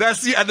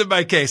 That's the end of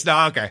my case.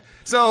 Now, okay.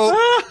 So,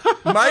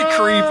 my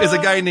creep is a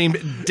guy named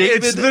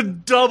David. It's the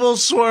double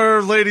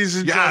swerve, ladies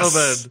and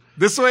gentlemen.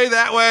 This way,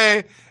 that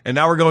way. And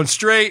now we're going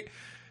straight.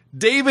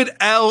 David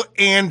L.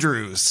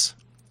 Andrews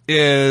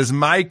is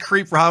my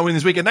creep for Halloween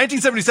this week. In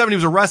 1977, he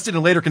was arrested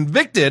and later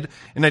convicted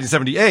in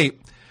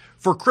 1978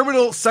 for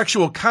criminal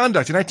sexual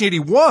conduct. In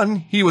 1981,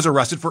 he was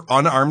arrested for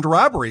unarmed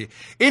robbery.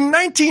 In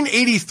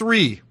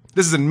 1983,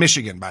 this is in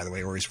Michigan, by the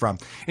way, where he's from.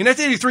 In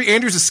 1983,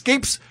 Andrews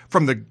escapes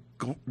from the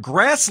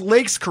Grass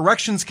Lakes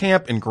Corrections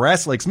Camp in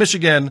Grass Lakes,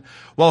 Michigan,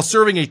 while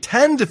serving a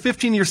 10 to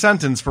 15-year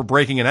sentence for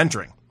breaking and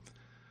entering.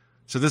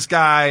 So this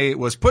guy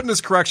was put in this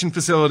correction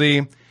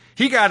facility.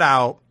 He got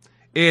out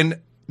in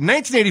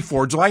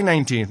 1984, July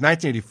 19th,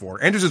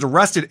 1984. Andrews was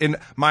arrested in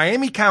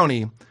Miami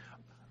County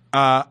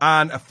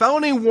on a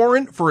felony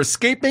warrant for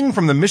escaping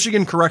from the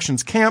Michigan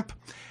Corrections Camp.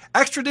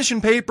 Extradition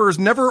papers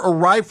never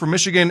arrived from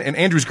Michigan, and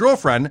Andrews'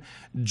 girlfriend,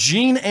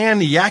 Jean Ann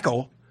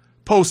Yackel,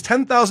 post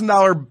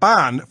 $10,000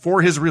 bond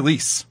for his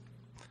release.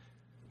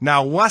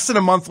 Now, less than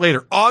a month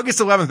later, August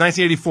 11th,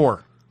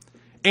 1984,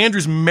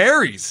 Andrews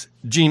marries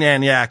Jean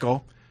Ann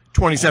Yackel,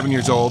 27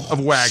 years old, of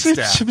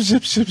Wagstaff.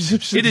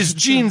 It is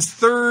Jean's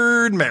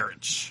third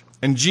marriage,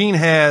 and Jean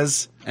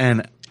has...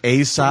 And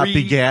Aesop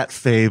begat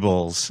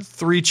fables.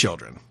 3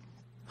 children.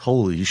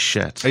 Holy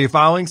shit. Are you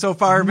following so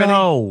far, Vinny?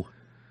 No.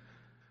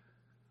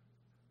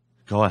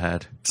 Go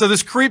ahead. So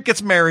this creep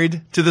gets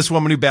married to this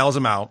woman who bails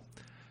him out.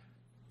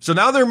 So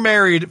now they're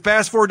married.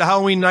 Fast forward to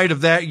Halloween night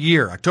of that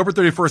year, October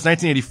 31st,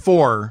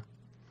 1984.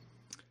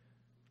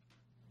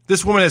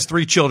 This woman has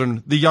 3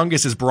 children. The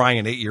youngest is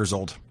Brian, 8 years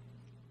old.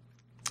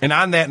 And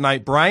on that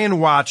night, Brian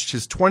watched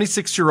his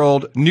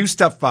 26-year-old new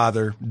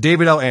stepfather,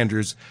 David L.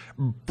 Andrews,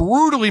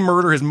 brutally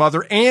murder his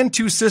mother and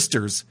 2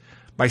 sisters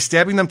by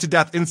stabbing them to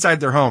death inside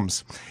their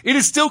homes. It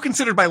is still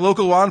considered by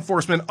local law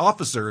enforcement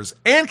officers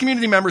and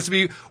community members to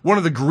be one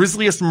of the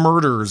grisliest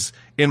murders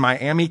in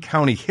Miami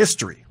County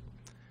history.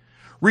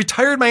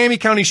 Retired Miami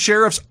County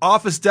Sheriff's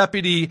Office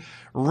Deputy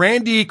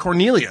Randy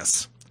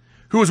Cornelius,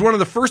 who was one of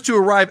the first to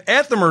arrive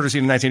at the murder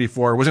scene in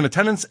 1984, was in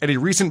attendance at a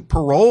recent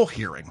parole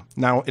hearing.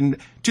 Now, in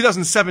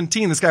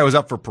 2017, this guy was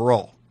up for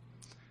parole.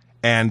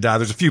 And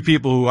there's a few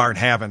people who aren't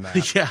having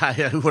that. Yeah,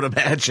 I would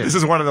imagine. This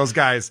is one of those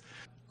guys.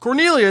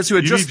 Cornelius, who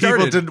had just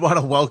started... people didn't want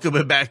to welcome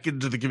him back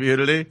into the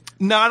community?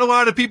 Not a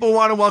lot of people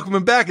want to welcome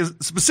him back.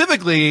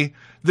 Specifically,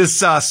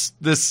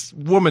 this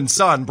woman's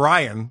son,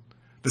 Brian,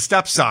 the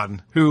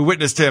stepson, who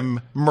witnessed him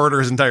murder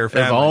his entire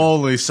family. If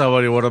only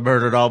somebody would have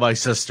murdered all my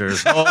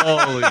sisters.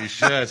 Holy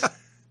shit.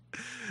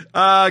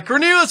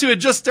 Cornelius, who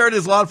had just started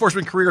his law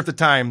enforcement career at the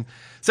time,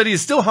 said he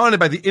is still haunted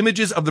by the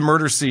images of the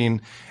murder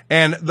scene,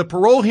 and the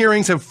parole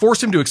hearings have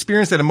forced him to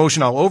experience that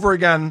emotion all over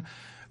again.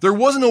 There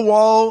wasn't a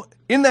wall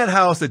in that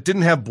house that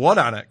didn't have blood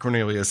on it,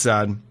 Cornelius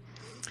said.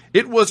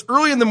 It was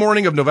early in the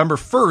morning of November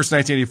 1st,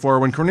 1984,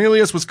 when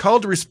Cornelius was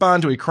called to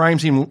respond to a crime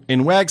scene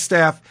in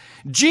Wagstaff.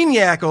 Jean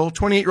Yackel,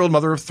 28-year-old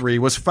mother of 3,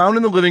 was found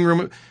in the living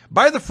room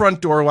by the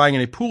front door lying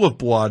in a pool of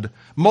blood.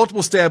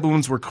 Multiple stab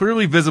wounds were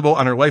clearly visible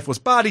on her lifeless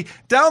body.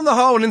 Down the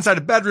hall and inside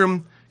a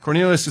bedroom,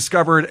 Cornelius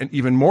discovered an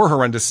even more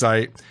horrendous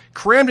sight.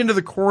 Crammed into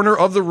the corner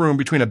of the room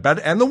between a bed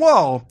and the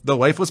wall, the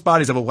lifeless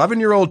bodies of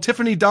 11-year-old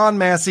Tiffany Dawn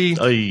Massey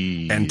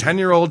and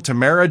 10-year-old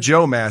Tamara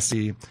Jo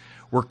Massey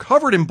were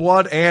covered in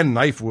blood and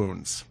knife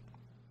wounds.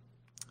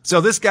 So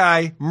this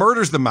guy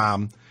murders the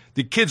mom.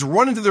 The kids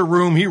run into the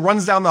room. He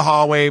runs down the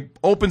hallway,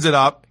 opens it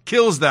up,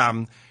 kills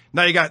them.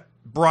 Now you got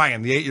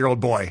Brian, the 8-year-old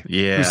boy,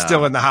 who's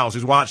still in the house,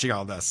 who's watching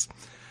all this.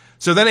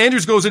 So then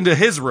Andrews goes into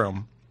his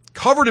room,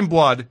 covered in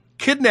blood,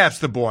 kidnaps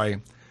the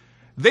boy.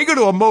 They go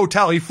to a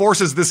motel. He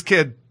forces this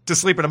kid to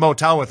sleep in a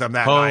motel with him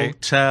that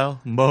night.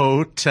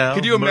 Motel.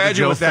 Could you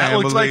imagine what that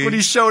looked like when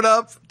he showed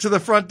up to the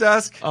front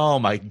desk? Oh,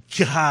 my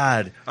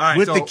God. All right,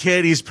 with the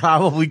kid, he's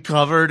probably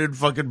covered in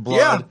fucking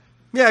blood.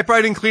 Yeah, I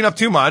probably didn't clean up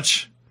too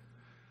much.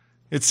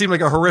 It seemed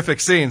like a horrific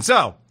scene.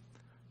 So,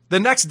 the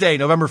next day,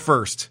 November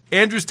 1st,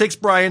 Andrews takes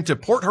Brian to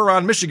Port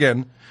Huron,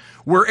 Michigan,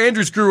 where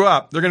Andrews grew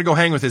up. They're going to go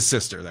hang with his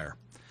sister there.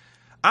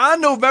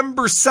 On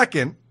November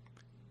 2nd,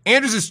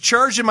 Andrews is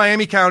charged in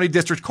Miami County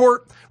District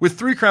Court with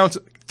three counts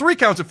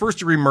of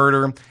first-degree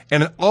murder,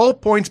 and an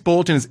all-points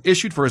bulletin is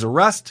issued for his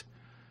arrest.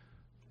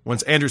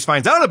 Once Andrews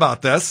finds out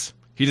about this,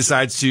 he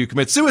decides to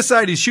commit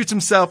suicide. He shoots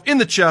himself in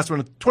the chest with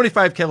a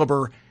 .25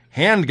 caliber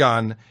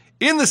handgun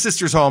in the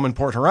sister's home in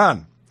Port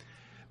Huron.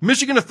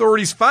 Michigan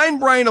authorities find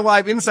Brian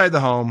alive inside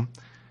the home.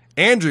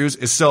 Andrews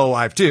is still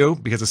alive, too,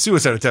 because a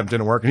suicide attempt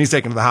didn't work, and he's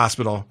taken to the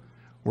hospital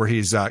where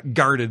he's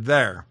guarded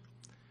there.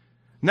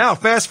 Now,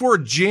 fast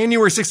forward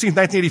January 16th,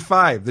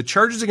 1985. The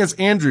charges against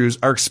Andrews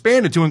are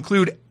expanded to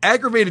include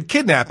aggravated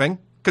kidnapping,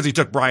 because he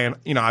took Brian,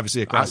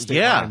 obviously across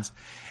state lines,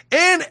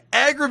 and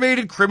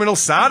aggravated criminal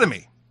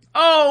sodomy.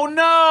 Oh,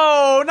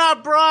 no,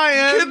 not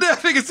Brian.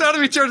 Kidnapping and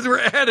sodomy charges were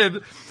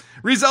added,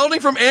 resulting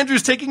from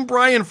Andrews taking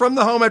Brian from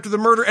the home after the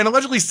murder and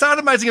allegedly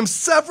sodomizing him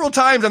several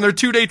times on their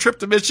 2-day trip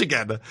to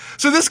Michigan.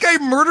 So this guy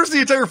murders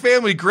the entire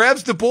family,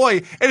 grabs the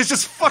boy, and is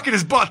just fucking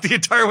his butt the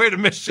entire way to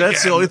Michigan.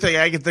 That's the only thing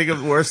I can think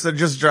of worse than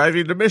just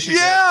driving to Michigan.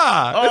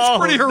 Yeah, it's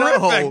pretty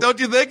horrific, don't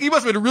you think? He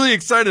must have been really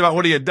excited about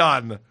what he had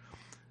done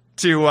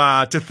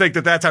to think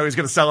that that's how he was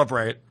going to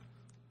celebrate.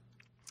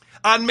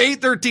 On May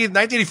 13th,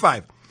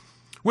 1985,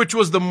 which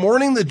was the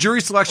morning the jury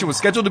selection was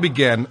scheduled to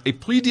begin, a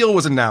plea deal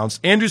was announced.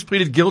 Andrews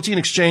pleaded guilty in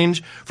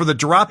exchange for the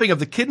dropping of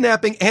the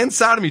kidnapping and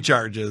sodomy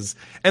charges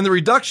and the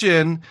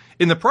reduction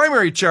in the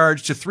primary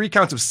charge to 3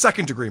 counts of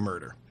second-degree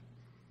murder.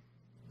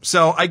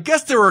 So I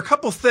guess there were a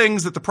couple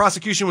things that the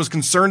prosecution was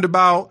concerned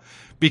about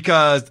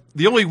because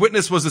the only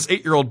witness was this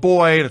 8-year-old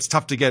boy, and it's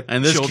tough to get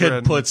And this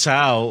children. kid puts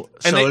out,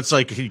 so it's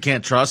like you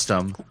can't trust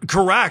him.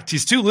 Correct.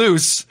 He's too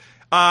loose.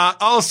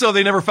 Also,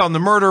 they never found the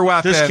murder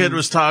weapon. This kid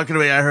was talking to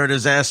me. I heard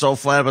his asshole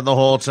flapping the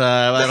whole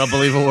time. I don't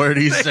believe a word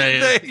he's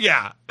saying.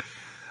 Yeah.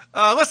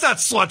 Let's not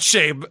slut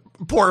shame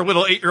poor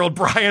little 8-year-old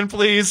Brian,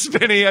 please,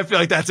 Vinny. I feel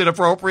like that's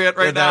inappropriate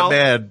right now.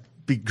 That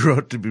man grew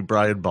up to be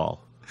Brian Ball.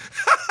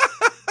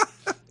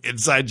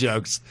 Inside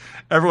jokes.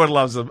 Everyone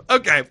loves him.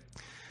 Okay.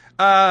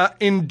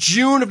 In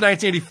June of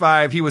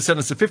 1985, he was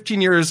sentenced to 15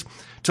 years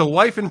to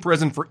life in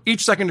prison for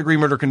each second-degree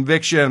murder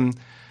conviction,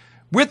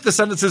 with the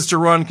sentences to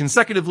run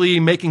consecutively,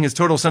 making his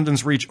total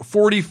sentence reach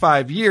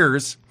 45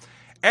 years.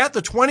 At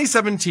the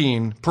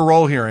 2017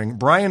 parole hearing,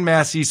 Brian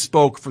Massey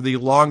spoke for the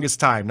longest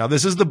time. Now,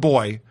 this is the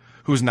boy,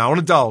 who's now an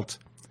adult,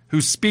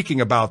 who's speaking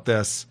about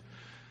this.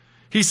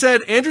 He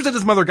said Andrews and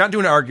his mother got into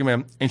an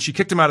argument, and she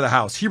kicked him out of the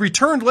house. He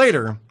returned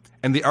later,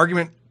 and the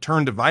argument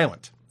turned to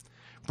violent.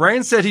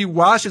 Brian said he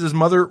watched as his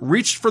mother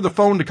reached for the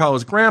phone to call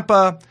his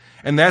grandpa,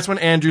 and that's when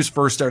Andrews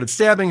first started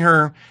stabbing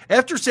her.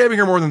 After stabbing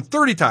her more than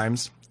 30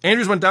 times,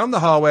 Andrews went down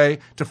the hallway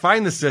to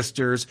find the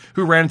sisters,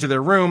 who ran into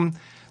their room.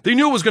 They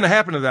knew what was going to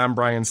happen to them,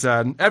 Brian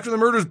said. After the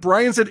murders,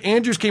 Brian said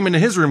Andrews came into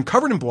his room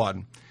covered in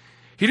blood.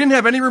 He didn't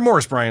have any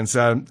remorse, Brian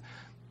said.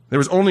 There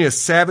was only a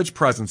savage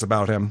presence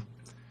about him.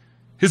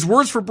 His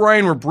words for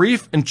Brian were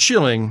brief and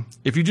chilling.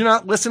 If you do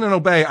not listen and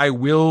obey, I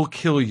will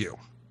kill you.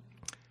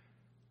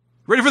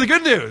 Ready for the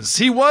good news?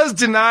 He was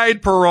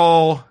denied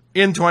parole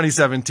in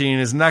 2017.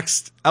 His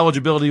next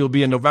eligibility will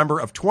be in November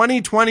of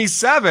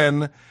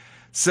 2027.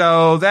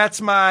 So that's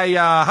my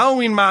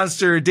Halloween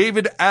monster,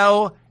 David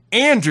L.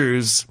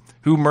 Andrews,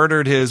 who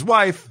murdered his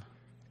wife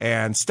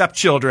and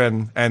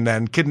stepchildren and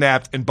then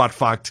kidnapped and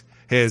butt-fucked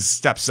his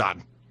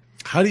stepson.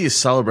 How do you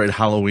celebrate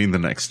Halloween the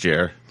next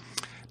year?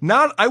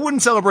 I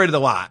wouldn't celebrate it a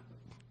lot.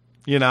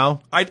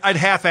 I'd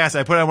half-ass it.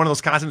 I put on one of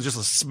those costumes, just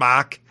a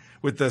smock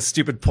with the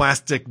stupid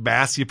plastic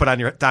mask you put on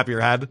your top of your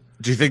head.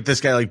 Do you think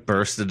this guy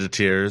burst into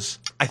tears?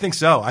 I think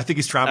so. I think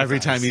he's traumatized. Every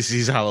time he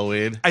sees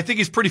Halloween? I think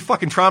he's pretty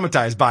fucking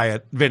traumatized by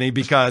it, Vinny,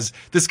 because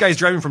this guy's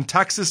driving from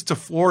Texas to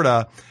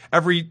Florida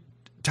every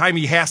time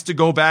he has to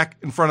go back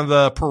in front of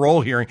the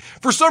parole hearing.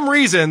 For some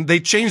reason,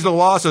 they changed the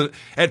law so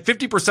at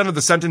 50% of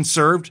the sentence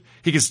served,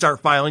 he can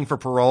start filing for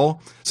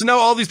parole. So now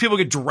all these people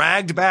get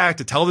dragged back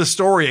to tell this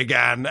story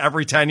again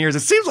every 10 years.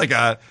 It seems like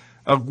a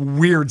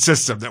weird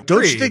system.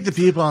 Don't you think the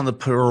people on the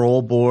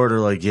parole board are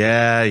like,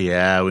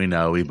 yeah, we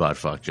know, we butt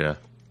fucked you.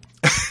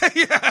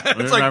 Yeah,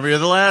 we remember you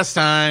the last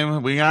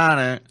time. We got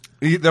it.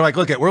 They're like,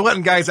 look, we're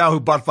letting guys out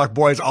who butt fuck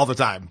boys all the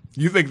time.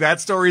 You think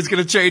that story is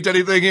going to change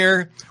anything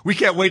here? We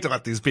can't wait to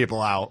let these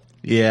people out.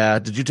 Yeah.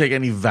 Did you take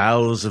any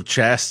vows of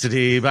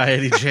chastity by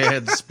any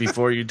chance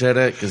before you did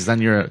it? Because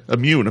then you're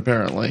immune,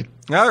 apparently.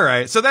 All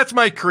right. So that's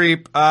my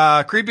creep.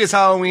 Creepiest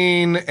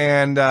Halloween.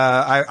 And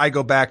I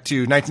go back to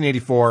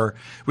 1984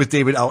 with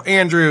David L.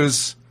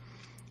 Andrews.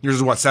 Yours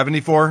is what,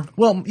 74?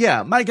 Well,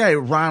 yeah. My guy,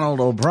 Ronald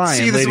O'Brien.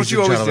 See, this is what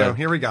you always do.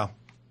 Here we go.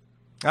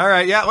 All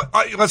right, yeah.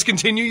 Let's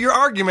continue your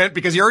argument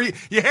because you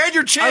had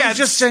your chance. I was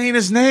just saying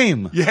his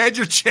name. You had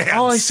your chance.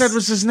 All I said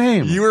was his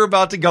name. You were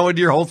about to go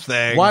into your whole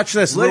thing. Watch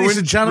this. Ladies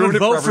and gentlemen,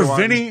 vote for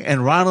Vinnie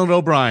and Ronald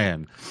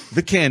O'Brien,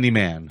 the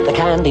Candyman. The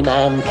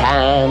Candyman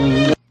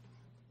can.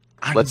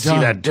 Let's see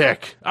that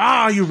dick.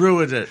 Ah, you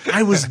ruined it.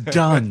 I was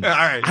done. All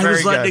right, I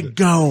was letting it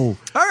go.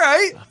 All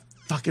right.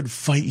 Fucking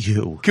fight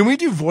you. Can we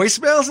do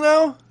voicemails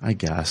now? I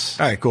guess.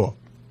 All right, cool.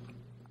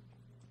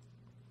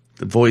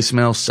 The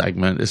voicemail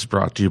segment is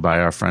brought to you by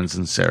our friends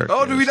in Syracuse.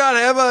 Oh, do we not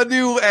have a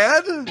new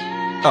ad?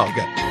 Oh,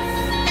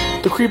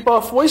 okay. The Creep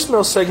Off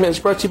voicemail segment is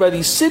brought to you by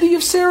the City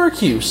of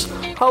Syracuse.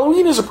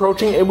 Halloween is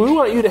approaching, and we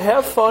want you to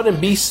have fun and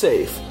be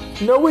safe.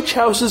 Know which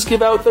houses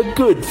give out the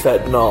good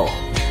fentanyl.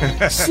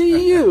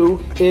 See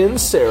you in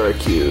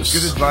Syracuse.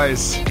 Good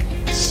advice.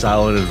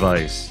 Solid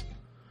advice.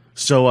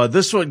 So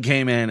this one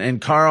came in,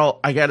 and Carl,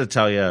 I got to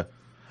tell you,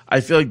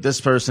 I feel like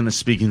this person is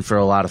speaking for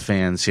a lot of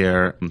fans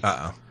here.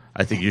 Uh-oh.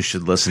 I think you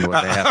should listen to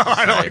what they have to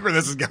say. I don't like where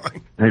this is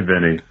going. Hey,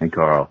 Vinny and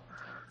Carl.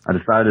 I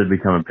decided to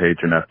become a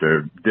patron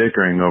after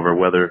dickering over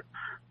whether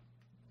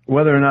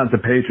or not to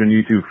patron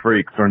you two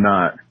freaks or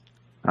not.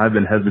 I've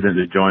been hesitant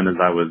to join as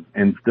I was,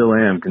 and still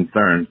am,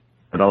 concerned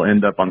that I'll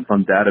end up on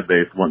some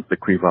database once the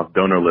Creep Off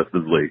donor list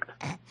is leaked.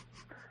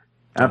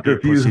 After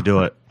a few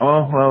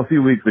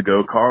weeks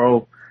ago,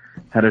 Carl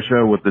had a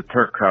show with the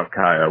Turk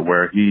Kaya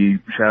where he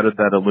shattered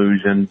that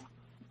illusion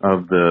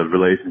of the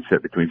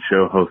relationship between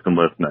show host and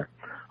listener.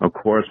 Of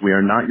course, we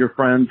are not your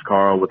friends,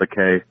 Carl with a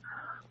K,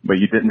 but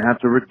you didn't have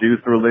to reduce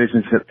the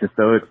relationship to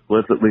so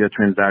explicitly a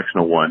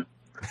transactional one.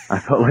 I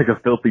felt like a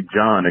filthy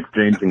John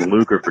exchanging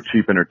lucre for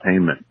cheap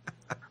entertainment.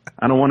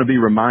 I don't want to be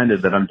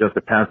reminded that I'm just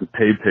a passive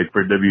pay pig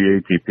for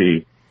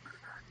WATP.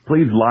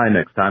 Please lie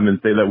next time and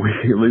say that we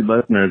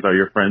listeners are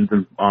your friends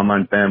and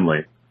online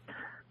family.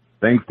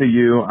 Thanks to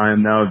you, I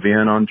am now a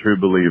Vietnam true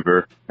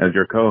believer, as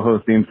your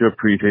co-host seems to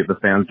appreciate the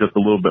fans just a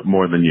little bit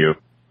more than you.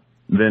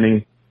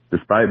 Vinny,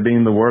 despite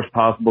being the worst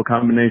possible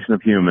combination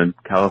of humans,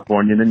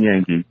 Californian and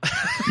Yankee,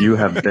 you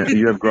have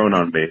grown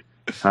on me.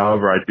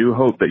 However, I do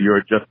hope that you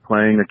are just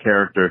playing a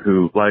character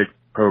who likes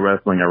pro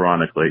wrestling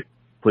ironically.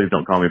 Please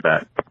don't call me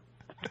back.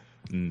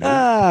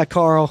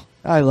 Carl,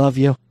 I love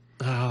you.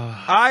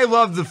 I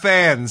love the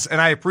fans,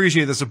 and I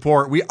appreciate the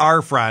support. We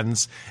are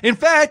friends. In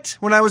fact,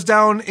 when I was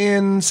down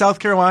in South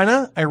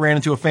Carolina, I ran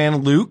into a fan,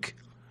 Luke,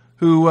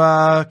 who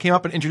came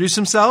up and introduced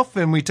himself,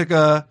 and we took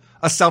a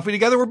selfie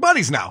together. We're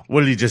buddies now.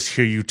 What, did he just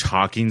hear you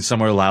talking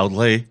somewhere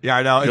loudly? Yeah,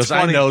 I know. It's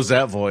funny. I knows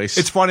that voice.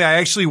 It's funny. I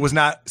actually was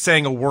not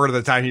saying a word at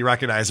the time he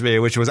recognized me,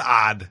 which was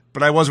odd.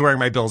 But I was wearing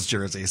my Bills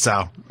jersey,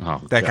 so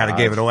that kind of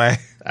gave it away.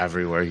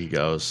 Everywhere he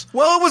goes.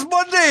 Well, it was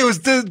Monday. It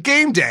was the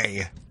game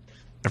day.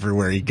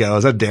 Everywhere he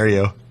goes. How dare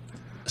you?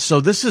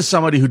 So this is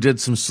somebody who did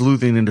some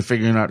sleuthing into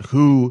figuring out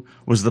who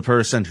was the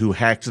person who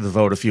hacked the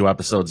vote a few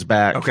episodes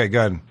back. Okay,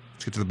 good.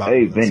 Let's get to the bottom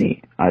Hey, of this.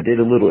 Vinny, I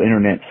did a little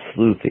internet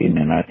sleuthing,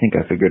 and I think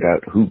I figured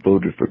out who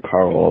voted for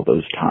Carl all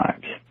those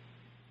times.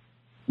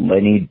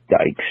 Lenny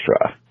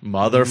Dykstra.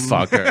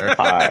 Motherfucker.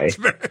 Hi.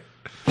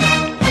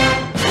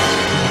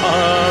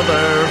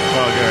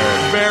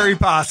 Motherfucker. Very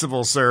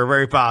possible, sir.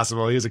 Very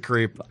possible. He's a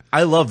creep.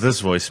 I love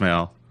this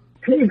voicemail.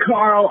 Hey,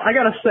 Carl, I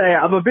gotta say,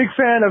 I'm a big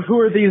fan of Who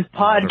Are These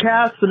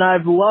Podcasts, and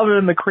I've loved it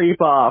in the Creep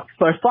Off.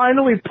 So I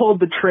finally pulled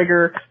the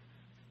trigger,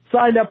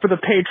 signed up for the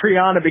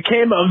Patreon, and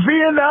became a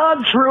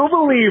Vietnam true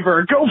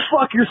believer. Go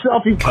fuck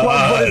yourself, you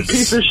club-footed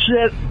piece of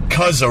shit.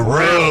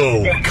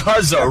 Cuzaroo.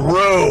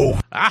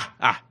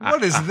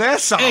 What is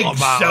this all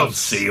about?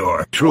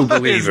 Excelsior. True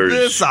believers. What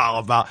is this all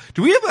about?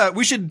 Do we have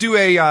we should do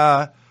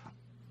a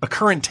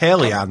current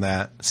tally on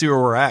that, see where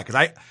we're at.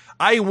 Because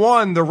I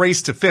won the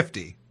race to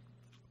 50.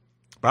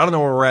 But I don't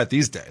know where we're at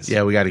these days.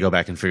 Yeah, we got to go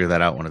back and figure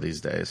that out one of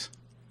these days.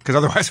 Because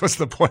otherwise, what's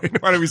the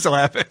point? Why do we still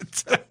have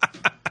it?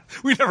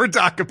 We never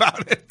talk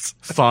about it.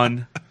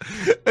 Fun.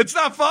 It's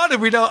not fun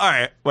if we don't. All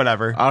right,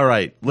 whatever. All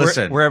right,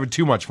 listen. We're having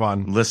too much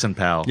fun. Listen,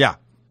 pal. Yeah.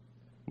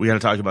 We got to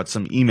talk about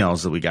some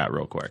emails that we got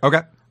real quick.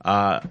 Okay.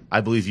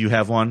 I believe you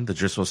have one that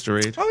you're supposed to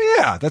read. Oh,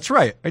 yeah, that's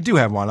right. I do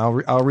have one.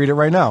 I'll read it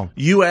right now.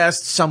 You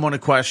asked someone a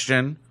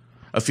question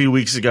a few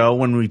weeks ago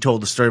when we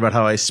told the story about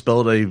how I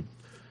spilled a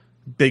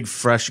big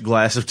fresh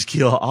glass of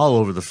tequila all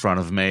over the front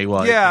of me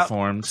while I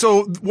performed.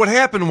 So what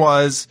happened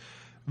was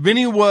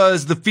Vinny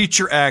was the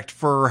feature act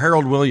for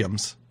Harold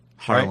Williams.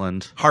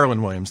 Harland. Right?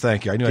 Harland Williams,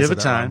 thank you. I knew I said Give it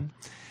that time. wrong.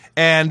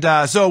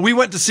 And so we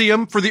went to see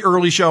him for the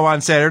early show on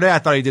Saturday. I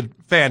thought he did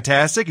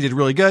fantastic. He did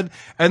really good.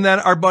 And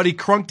then our buddy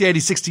Crunk Daddy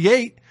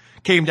 68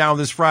 came down with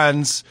his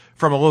friends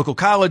from a local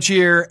college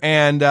here,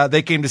 and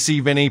they came to see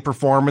Vinny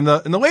perform in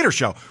the later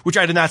show, which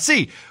I did not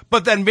see.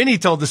 But then Vinny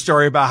told the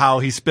story about how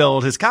he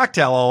spilled his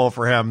cocktail all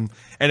over him,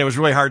 and it was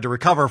really hard to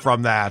recover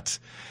from that.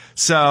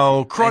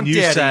 So Crunk Daddy,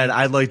 Daddy said,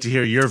 I'd like to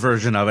hear your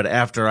version of it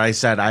after I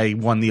said I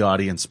won the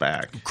audience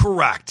back.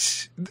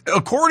 Correct.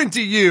 According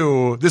to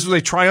you, this was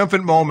a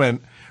triumphant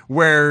moment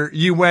where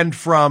you went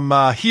from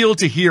heel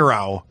to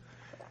hero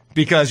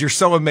because you're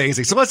so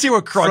amazing. So let's hear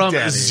what Crunk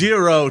Daddy. From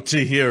zero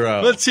to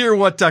hero. Let's hear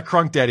what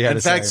Crunk Daddy had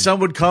to say. In fact, some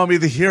would call me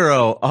the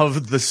hero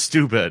of the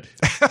stupid.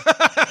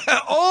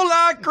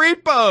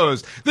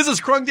 Creepos. This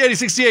is Crunk Daddy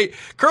 68.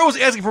 Carl was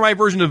asking for my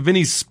version of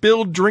Vinny's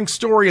spilled drink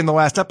story in the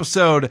last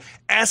episode.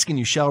 Asking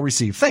you shall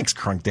receive. Thanks,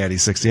 Crunk Daddy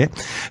 68.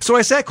 So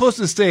I sat close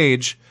to the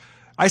stage.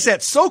 I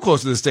sat so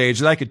close to the stage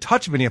that I could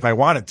touch Vinny if I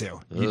wanted to.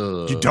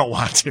 You don't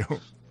want to.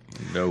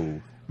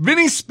 No.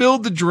 Vinny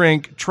spilled the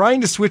drink,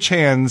 trying to switch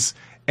hands,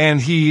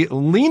 and he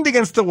leaned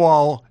against the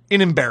wall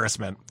in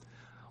embarrassment,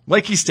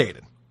 like he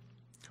stated.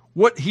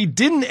 What he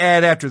didn't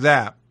add after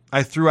that,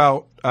 I threw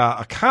out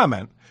a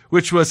comment,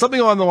 which was something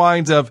along the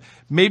lines of,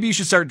 maybe you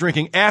should start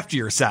drinking after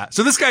your set.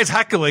 So this guy's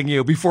heckling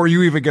you before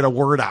you even get a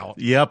word out.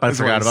 Yep, I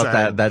forgot about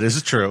that. That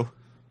is true.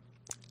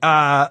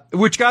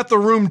 Which got the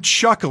room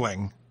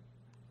chuckling,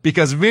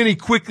 because Vinny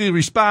quickly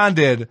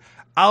responded,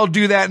 I'll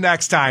do that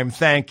next time,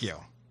 thank you.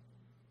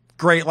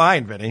 Great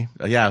line, Vinny.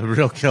 Yeah,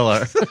 real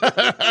killer.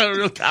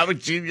 Real comic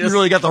genius. You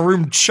really got the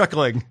room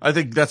chuckling. I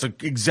think that's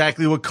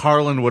exactly what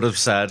Carlin would have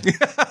said.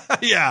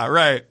 Yeah,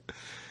 right.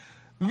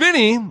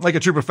 Vinny, like a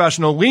true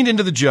professional, leaned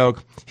into the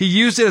joke. He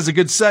used it as a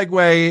good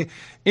segue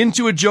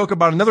into a joke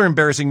about another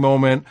embarrassing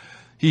moment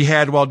he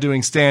had while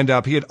doing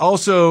stand-up. He had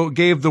also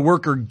gave the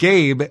worker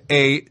Gabe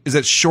is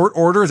it short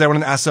order? Is that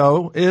what an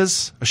SO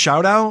is? A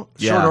shout-out?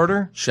 Yeah, short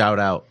order?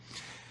 Shout-out.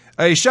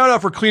 A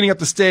shout-out for cleaning up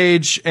the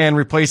stage and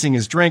replacing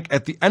his drink.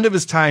 At the end of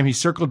his time, he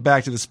circled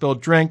back to the spilled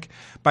drink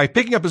by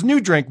picking up his new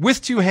drink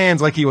with two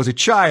hands like he was a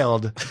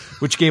child,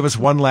 which gave us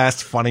one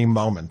last funny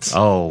moment.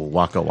 Oh,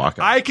 waka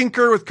waka. I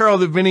concur with Carl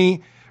that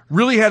Vinny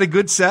really had a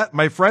good set.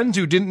 My friends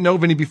who didn't know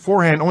Vinny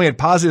beforehand only had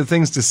positive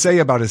things to say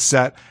about his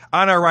set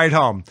on our ride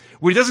home,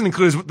 which doesn't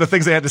include the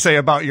things they had to say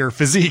about your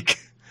physique.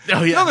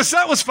 Oh, yeah. No, the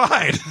set was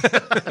fine.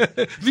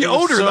 The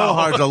odor, so though.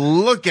 hard to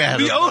look at.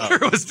 The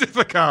odor was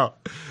difficult.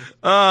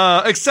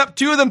 Except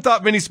two of them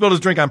thought Vinny spilled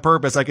his drink on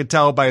purpose. I could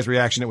tell by his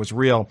reaction it was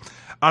real.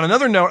 On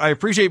another note, I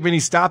appreciate Vinny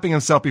stopping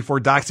himself before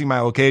doxing my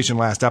location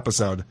last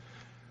episode.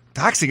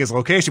 Doxing his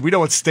location? We know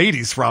what state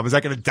he's from. Is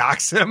that going to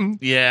dox him?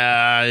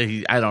 Yeah,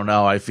 I don't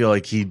know. I feel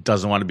like he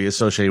doesn't want to be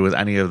associated with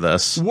any of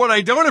this. What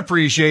I don't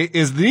appreciate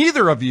is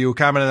neither of you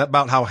commented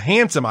about how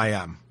handsome I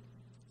am.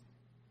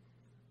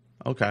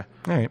 Okay.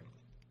 All right.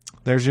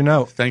 There's your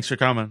note. Thanks for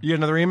coming. You got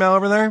another email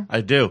over there?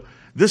 I do.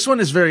 This one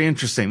is very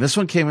interesting. This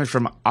one came in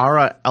from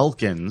Ara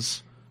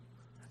Elkins,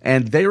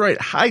 and they write,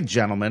 Hi,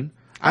 gentlemen.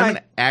 I'm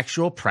an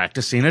actual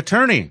practicing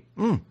attorney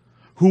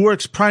who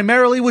works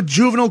primarily with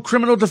juvenile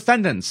criminal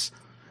defendants.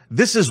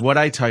 This is what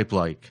I type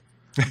like.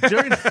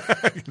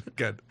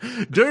 Good.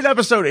 During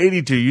episode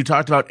 82, you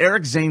talked about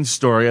Eric Zane's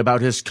story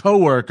about his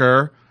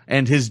coworker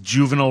and his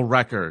juvenile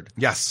record.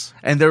 Yes.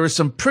 And there were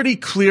some pretty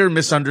clear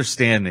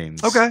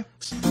misunderstandings. Okay.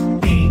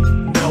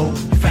 Ain't no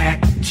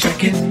fact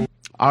checking.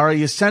 Ara,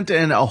 you sent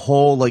in a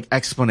whole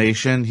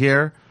explanation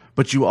here,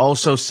 but you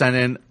also sent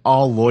in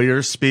all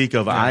lawyers speak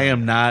of I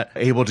am not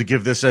able to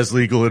give this as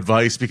legal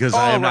advice because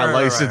I am not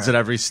licensed in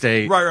every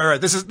state.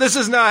 Right. This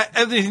is not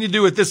anything to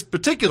do with this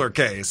particular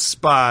case,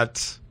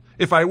 but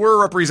if I were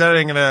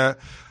representing and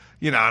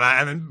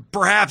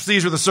perhaps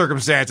these are the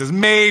circumstances,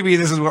 maybe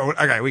this is what.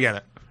 Okay, we get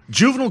it.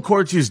 Juvenile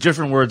courts use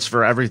different words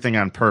for everything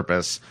on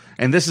purpose,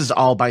 and this is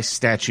all by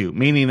statute,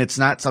 meaning it's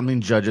not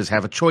something judges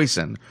have a choice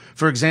in.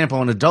 For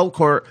example, in adult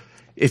court,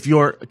 if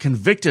you're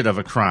convicted of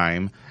a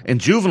crime, in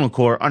juvenile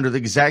court, under the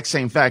exact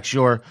same facts,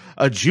 you're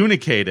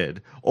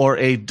adjudicated, or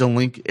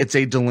it's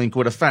a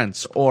delinquent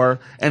offense, or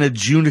an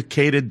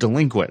adjudicated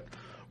delinquent.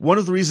 One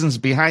of the reasons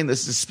behind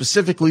this is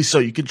specifically so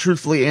you can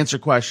truthfully answer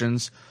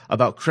questions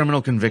about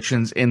criminal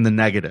convictions in the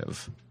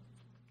negative.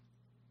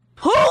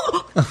 Who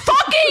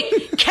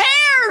fucking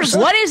cares?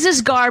 What is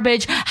this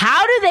garbage?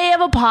 How do they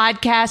have a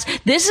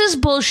podcast? This is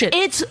bullshit.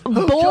 It's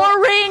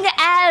boring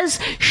as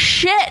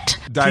shit.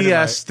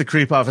 P.S. The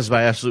Creep Off is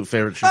my absolute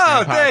favorite true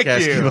crime podcast.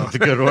 Thank you. Keep up the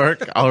good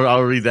work.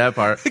 I'll read that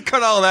part.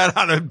 Cut all that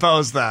out and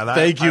post that.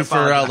 Thank you for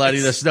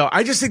letting us know.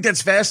 I just think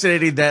that's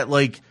fascinating that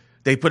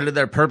they put it in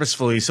there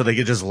purposefully so they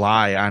could just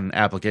lie on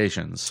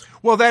applications.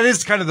 Well, that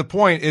is kind of the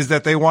point, is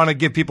that they want to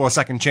give people a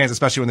second chance,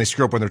 especially when they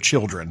screw up when they're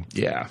children.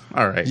 Yeah.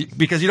 All right.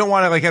 Because you don't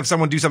want to have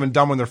someone do something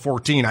dumb when they're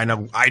 14. I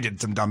know I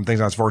did some dumb things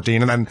when I was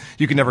 14, and then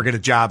you can never get a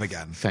job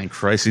again. Thank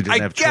Christ you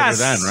didn't have children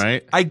then,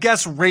 right? I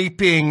guess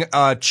raping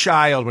a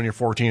child when you're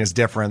 14 is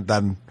different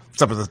than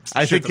some of the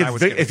I think that I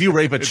was if you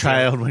rape a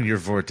child when you're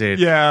 14,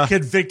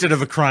 convicted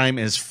of a crime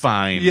is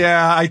fine.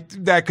 Yeah,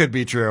 that could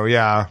be true.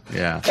 Yeah.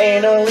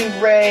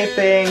 Anally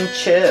raping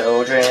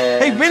children.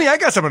 Hey, Vinny, I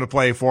got something to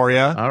play for you.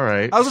 All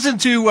right. I was listening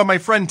to my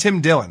friend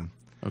Tim Dillon.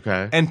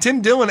 Okay. And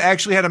Tim Dillon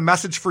actually had a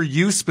message for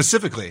you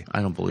specifically.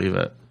 I don't believe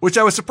it. Which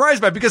I was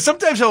surprised by, because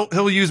sometimes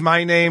he'll use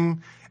my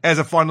name as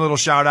a fun little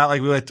shout out.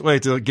 Like we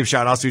like to give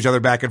shout outs to each other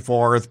back and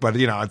forth, but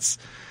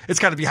it's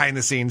kind of behind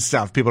the scenes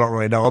stuff people don't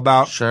really know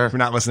about. Sure. If you're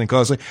not listening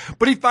closely.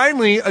 But he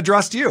finally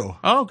addressed you.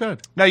 Oh,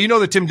 good. Now, you know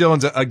that Tim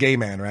Dillon's a gay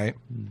man, right?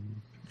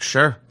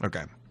 Sure.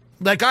 Okay.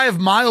 I have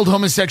mild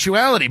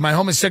homosexuality. My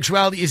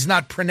homosexuality is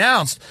not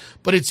pronounced,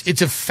 but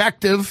it's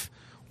effective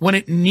when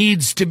it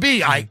needs to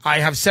be. I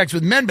have sex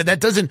with men, but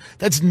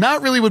that's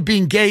not really what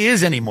being gay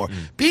is anymore.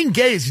 Being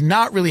gay is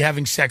not really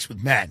having sex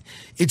with men.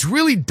 It's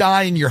really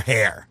dyeing your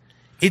hair.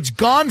 It's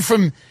gone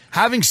from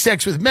having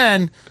sex with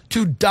men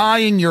to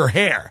dyeing your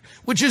hair,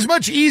 which is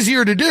much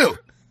easier to do.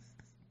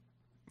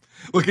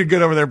 Looking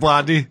good over there,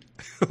 Blondie.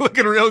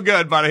 Looking real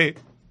good, buddy.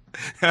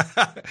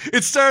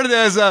 It started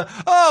as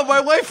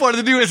my wife wanted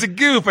to do it as a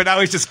goof, and now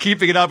he's just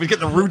keeping it up. He's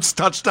getting the roots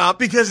touched up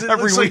because it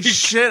looks like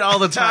shit all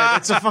the time.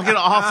 It's a fucking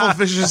awful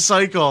vicious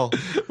cycle.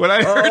 When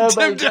I heard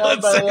Tim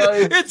Dillon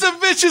say it's a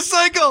vicious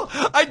cycle,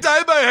 I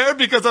dye my hair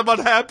because I'm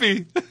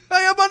unhappy.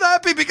 I am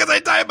unhappy because I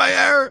dye my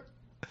hair.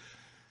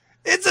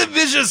 It's a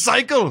vicious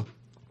cycle.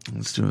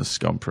 Let's do a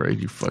scum parade,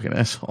 you fucking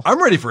asshole.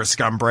 I'm ready for a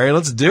scum parade.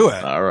 Let's do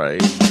it. All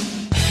right.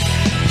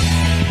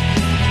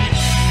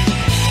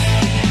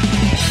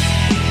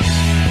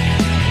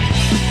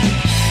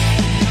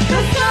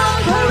 The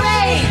Scum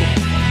Parade!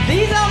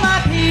 These are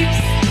my peeps!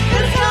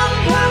 The Scum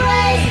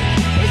Parade!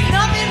 It's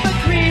nothing but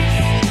creeps!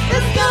 The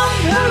Scum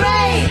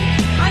Parade!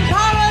 I'm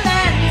Carl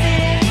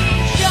Vinnie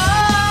Show!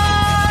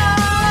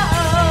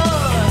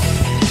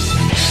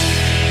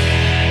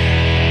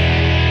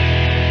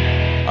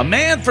 A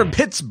man from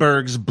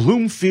Pittsburgh's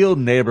Bloomfield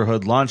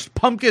neighborhood launched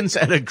pumpkins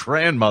at a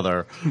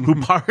grandmother who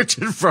parked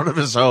in front of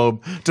his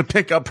home to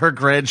pick up her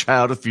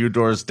grandchild a few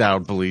doors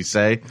down, police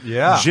say.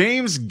 Yeah.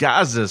 James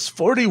Gazis,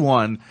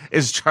 41,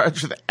 is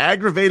charged with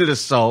aggravated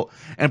assault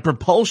and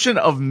propulsion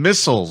of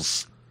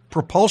missiles.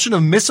 Propulsion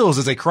of missiles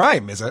is a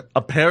crime, is it?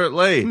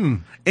 Apparently.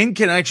 In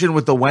connection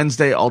with the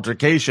Wednesday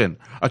altercation,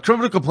 a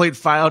criminal complaint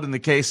filed in the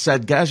case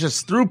said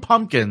Gazis threw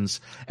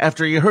pumpkins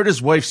after he heard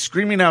his wife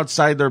screaming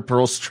outside their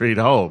Pearl Street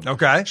home.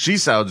 Okay. She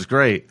sounds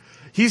great.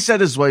 He said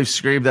his wife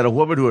screamed that a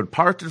woman who had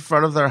parked in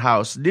front of their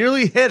house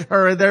nearly hit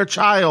her and their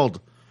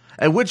child,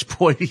 at which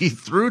point he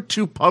threw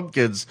 2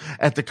 pumpkins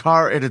at the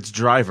car and its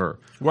driver.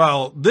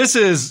 Well, this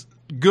is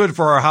good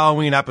for our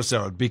Halloween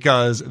episode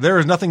because there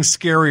is nothing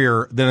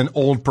scarier than an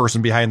old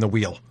person behind the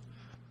wheel.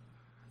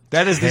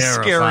 That is the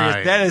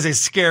scariest. That is a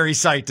scary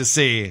sight to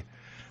see.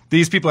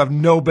 These people have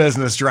no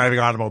business driving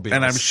automobiles.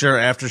 And I'm sure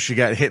after she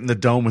got hit in the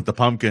dome with the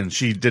pumpkin,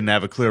 she didn't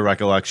have a clear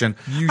recollection.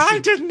 I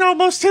didn't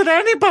almost hit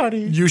anybody.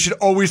 You should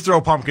always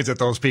throw pumpkins at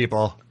those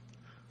people.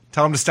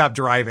 Tell them to stop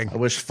driving. I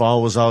wish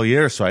fall was all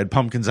year, so I had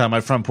pumpkins on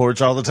my front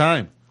porch all the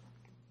time.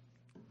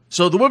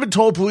 So the woman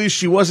told police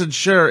she wasn't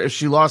sure if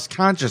she lost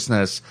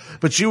consciousness,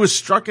 but she was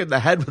struck in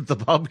the head with the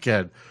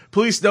pumpkin.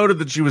 Police noted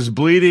that she was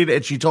bleeding,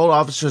 and she told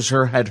officers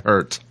her head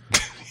hurt.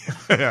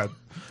 Yeah.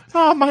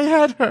 Oh, my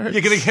head hurts.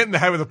 You're getting hit in the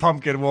head with a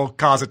pumpkin will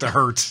cause it to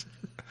hurt.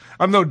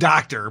 I'm no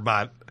doctor,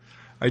 but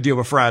I do have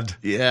a friend.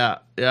 Yeah.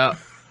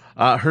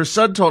 Her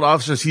son told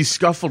officers he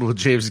scuffled with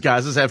James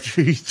Gazis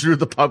after he threw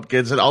the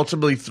pumpkins and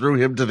ultimately threw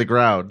him to the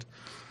ground.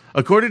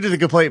 According to the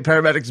complaint,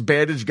 paramedics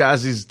bandaged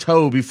Ghazi's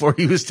toe before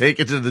he was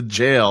taken to the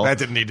jail. That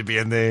didn't need to be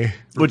in the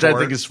report. Which I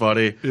think is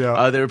funny.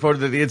 Yeah. They reported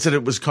that the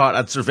incident was caught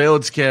on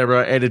surveillance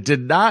camera, and it did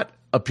not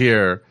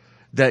appear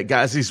that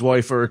Ghazi's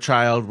wife or her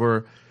child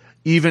were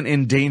even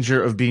in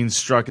danger of being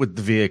struck with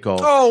the vehicle.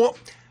 Oh,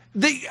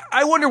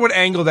 I wonder what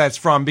angle that's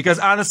from, because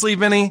honestly,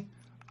 Vinny,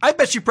 I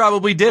bet she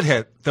probably did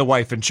hit the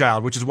wife and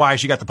child, which is why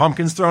she got the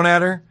pumpkins thrown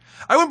at her.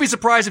 I wouldn't be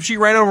surprised if she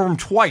ran over them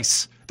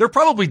twice. They're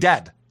probably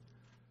dead.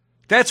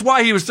 That's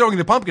why he was throwing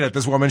the pumpkin at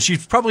this woman.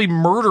 She's probably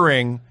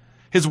murdering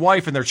his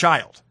wife and their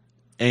child.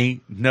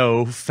 Ain't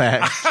no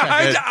fact.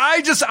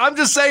 I'm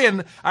just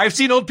saying, I've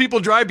seen old people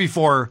drive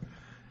before.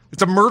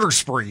 It's a murder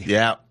spree.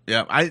 Yeah.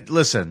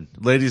 Listen,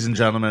 ladies and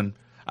gentlemen,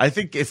 I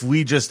think if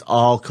we just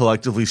all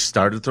collectively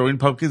started throwing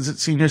pumpkins at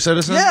senior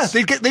citizens. Yeah,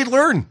 they'd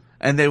learn.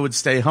 And they would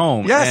stay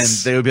home.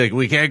 Yes. And they would be like,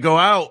 we can't go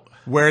out.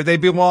 Where they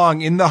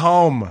belong, in the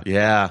home.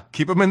 Yeah.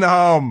 Keep them in the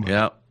home.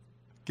 Yeah.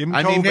 Give him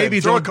COVID.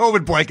 Maybe throw a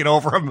COVID blanket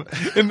over him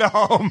in the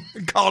home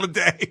and call it a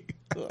day.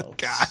 Oh,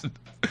 God.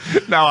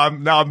 Now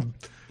I'm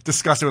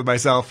disgusted with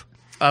myself.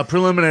 A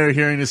preliminary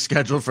hearing is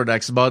scheduled for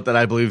next month, and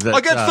I believe that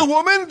against the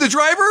woman, the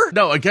driver?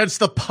 No, against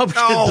the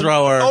pumpkin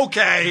thrower.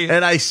 Okay.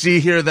 And I see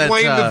here that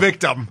blame the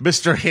victim.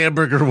 Mr.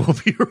 Hamburger will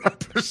be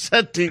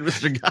representing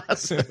Mr.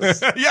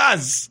 Gazis.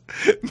 Yes,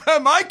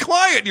 my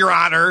client, Your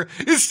Honor,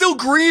 is still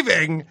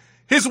grieving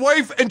his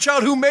wife and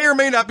child, who may or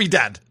may not be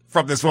dead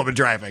from this woman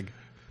driving.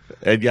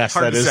 And yes,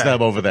 Hard that to is say.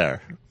 them over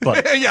there.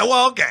 But yeah,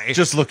 well, okay.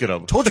 Just look at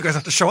them. Told you guys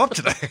not to show up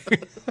today.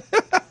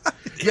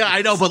 Yeah,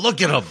 I know, but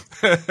look at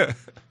them.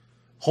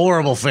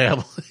 Horrible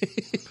family.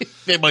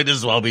 They might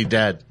as well be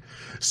dead.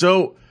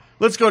 So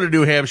let's go to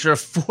New Hampshire. A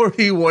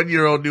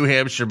 41-year-old New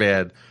Hampshire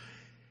man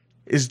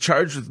is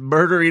charged with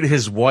murdering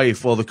his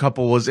wife while the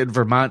couple was in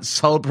Vermont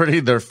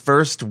celebrating their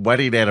first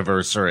wedding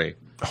anniversary.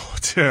 Oh,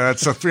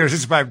 that's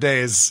 365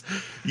 days.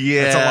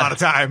 Yeah. That's a lot of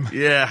time.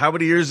 Yeah. How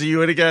many years are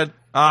you in again?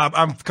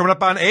 I'm coming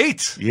up on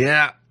 8.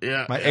 Yeah.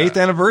 My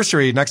 8th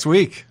anniversary next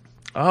week.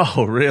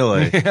 Oh,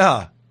 really?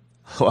 Yeah.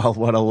 Well,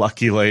 what a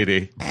lucky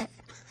lady.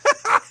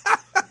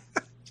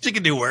 She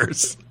could do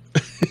worse.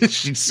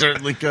 She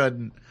certainly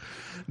couldn't.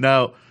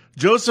 Now,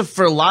 Joseph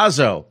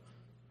Ferlazzo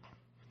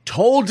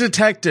told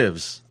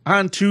detectives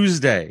on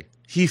Tuesday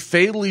he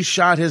fatally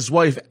shot his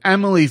wife,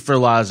 Emily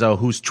Ferlazzo,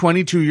 who's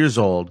 22 years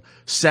old,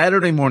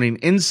 Saturday morning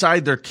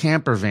inside their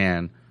camper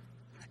van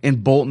in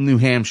Bolton, New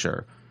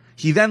Hampshire.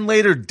 He then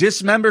later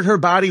dismembered her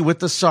body with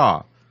the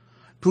saw.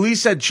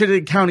 Police said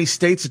Chittenden County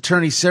State's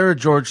Attorney Sarah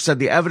George said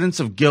the evidence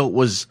of guilt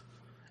was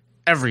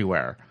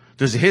everywhere.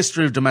 There's a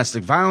history of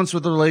domestic violence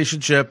with the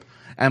relationship.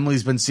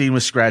 Emily's been seen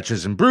with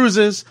scratches and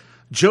bruises.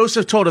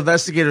 Joseph told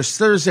investigators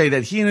Thursday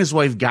that he and his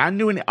wife got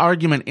into an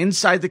argument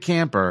inside the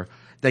camper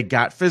that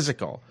got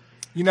physical.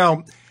 You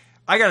know,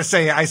 I got to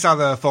say, I saw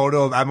the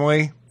photo of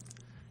Emily.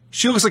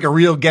 She looks like a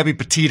real Gabby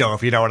Petito,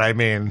 if you know what I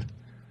mean.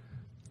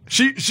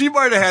 She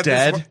might have had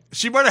Dead? this one,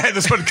 she might have had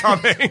this one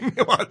coming.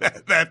 Well,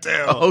 that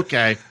too. Oh,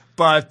 okay.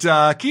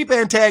 But keep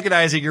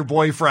antagonizing your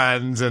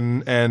boyfriends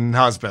and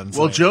husbands.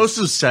 Well, ladies.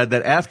 Joseph said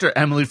that after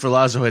Emily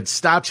Ferlazzo had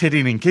stopped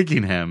hitting and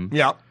kicking him,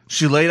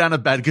 she laid on a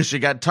bed because she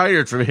got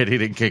tired from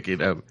hitting and kicking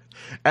him.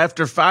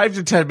 After 5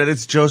 to 10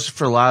 minutes, Joseph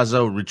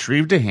Ferlazzo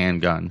retrieved a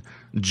handgun,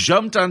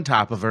 jumped on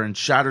top of her, and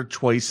shot her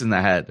twice in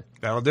the head.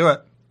 That'll do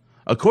it.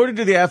 According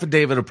to the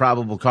affidavit of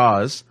probable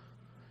cause,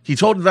 he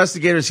told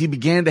investigators he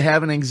began to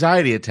have an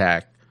anxiety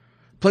attack,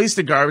 placed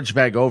a garbage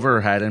bag over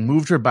her head, and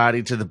moved her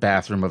body to the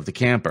bathroom of the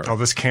camper. Oh,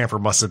 this camper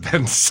must have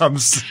been some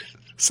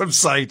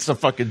sight. It's a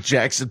fucking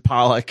Jackson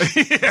Pollock.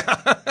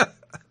 Yeah.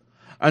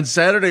 On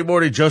Saturday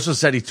morning, Joseph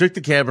said he took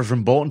the camper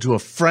from Bolton to a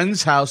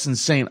friend's house in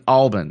St.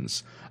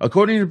 Albans.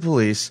 According to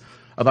police,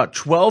 about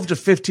 12 to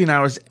 15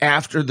 hours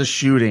after the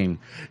shooting,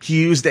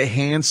 he used a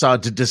handsaw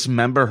to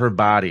dismember her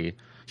body.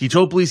 He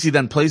told police he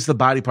then placed the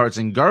body parts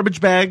in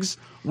garbage bags,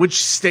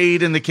 which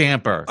stayed in the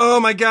camper. Oh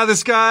my God,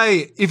 this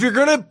guy. If you're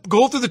going to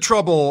go through the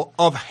trouble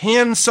of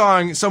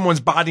handsawing someone's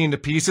body into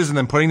pieces and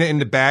then putting it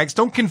into bags,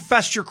 don't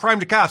confess your crime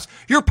to cops.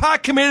 You're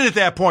pot committed at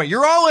that point.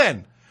 You're all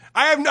in.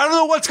 I don't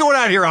know what's going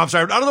on here, officer.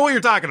 I don't know what you're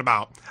talking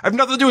about. I have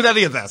nothing to do with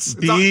any of this.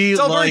 Be it's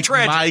all very like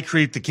tragic. my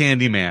creep the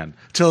Candyman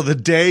till the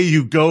day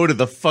you go to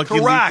the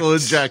fucking lethal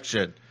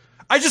injection.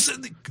 Just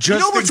you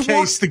know in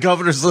case the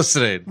governor's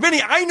listening.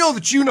 Vinny, I know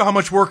that you know how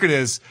much work it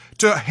is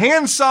to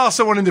handsaw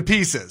someone into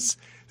pieces.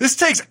 This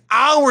takes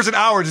hours and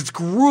hours. It's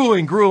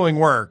grueling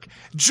work.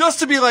 Just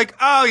to be like,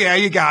 oh yeah,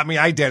 you got me.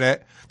 I did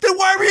it. Then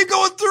why were you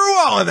going through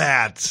all of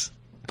that?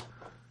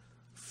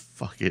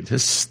 Fucking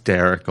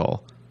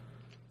hysterical.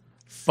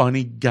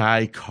 Funny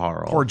guy,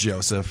 Carl. Poor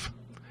Joseph.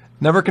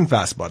 Never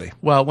confess, buddy.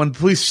 Well, when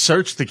police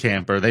searched the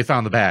camper, they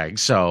found the bag,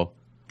 so.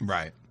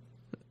 Right.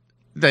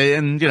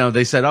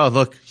 They said, oh,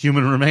 look,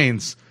 human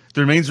remains.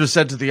 The remains were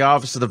sent to the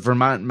office of the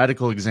Vermont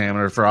medical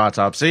examiner for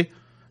autopsy.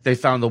 They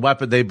found the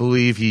weapon they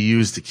believe he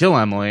used to kill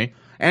Emily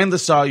and the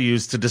saw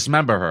used to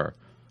dismember her.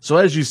 So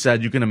as you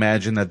said, you can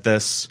imagine that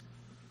this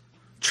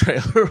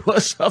trailer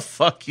was a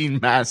fucking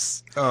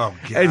mess. Oh,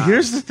 God. And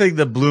here's the thing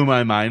that blew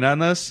my mind on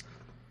this.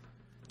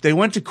 They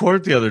went to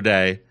court the other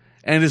day,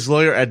 and his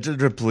lawyer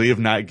entered a plea of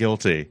not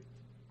guilty.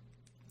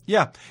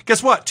 Yeah.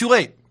 Guess what? Too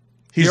late.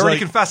 He already like,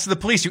 confessed to the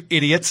police, you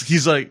idiots.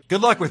 He's like,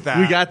 good luck with that.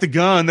 We got the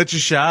gun that you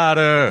shot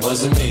her.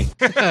 Wasn't me.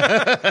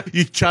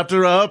 You chopped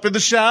her up in the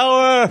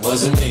shower.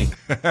 Wasn't me.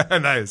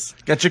 Nice.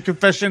 Got your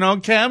confession on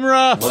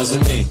camera.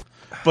 Wasn't me.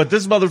 But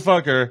this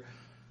motherfucker,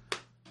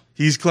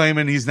 he's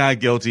claiming he's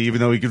not guilty,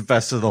 even though he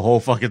confessed to the whole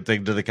fucking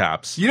thing to the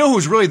cops. You know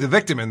who's really the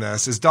victim in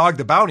this is Dog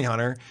the Bounty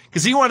Hunter,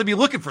 because he wanted to be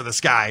looking for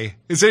this guy.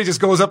 Instead, he just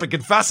goes up and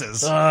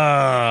confesses.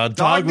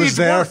 Dog was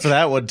there for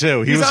that one,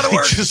 too. He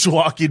was just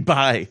walking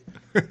by.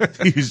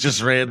 He was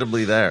just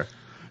randomly there.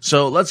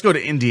 So let's go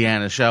to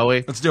Indiana, shall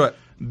we? Let's do it.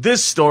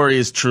 This story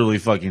is truly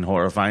fucking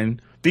horrifying.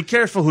 Be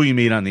careful who you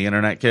meet on the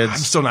internet, kids. I'm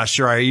still not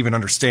sure I even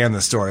understand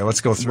this story. Let's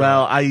go through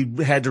Well, I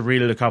had to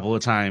read it a couple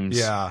of times.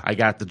 Yeah. I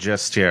got the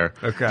gist here.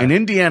 Okay. An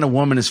Indiana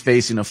woman is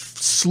facing a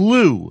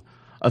slew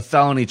of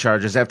felony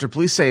charges after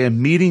police say a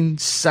meeting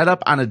set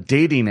up on a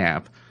dating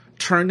app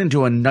turned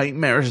into a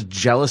nightmarish,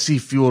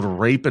 jealousy-fueled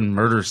rape and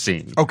murder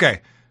scene.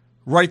 Okay.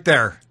 Right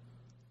there.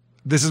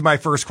 This is my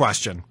first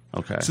question.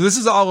 Okay. So this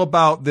is all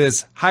about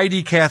this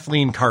Heidi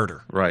Kathleen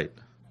Carter. Right.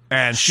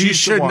 And she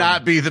should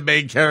not be the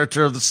main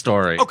character of the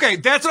story. Okay,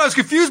 that's what I was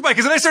confused by,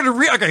 because then I started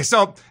okay,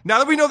 so now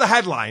that we know the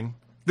headline,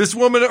 this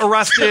woman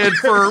arrested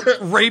for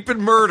rape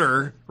and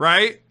murder,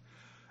 right?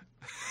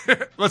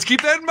 Let's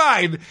keep that in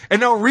mind.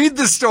 And now read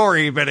the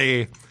story,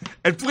 Vinny,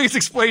 and please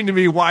explain to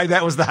me why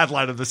that was the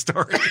headline of the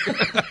story.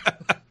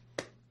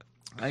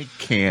 I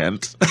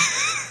can't.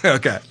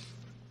 Okay.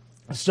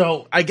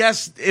 So I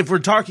guess if we're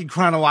talking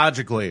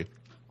chronologically,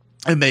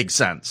 it makes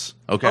sense.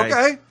 Okay.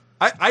 Okay.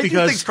 I do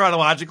things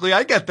chronologically.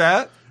 I get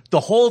that. The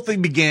whole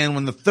thing began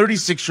when the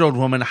 36-year-old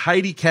woman,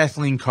 Heidi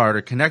Kathleen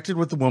Carter, connected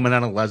with the woman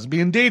on a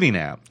lesbian dating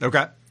app.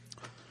 Okay.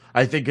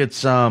 I think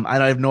it's,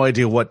 I have no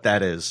idea what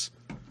that is.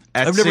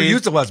 Etsy? I've never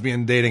used a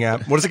lesbian dating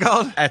app. What is it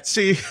called?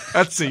 Etsy.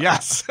 Etsy,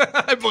 yes.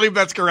 I believe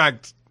that's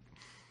correct.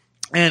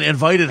 And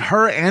invited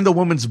her and the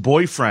woman's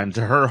boyfriend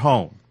to her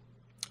home.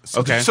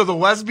 Okay. So the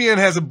lesbian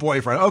has a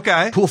boyfriend.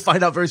 Okay. We'll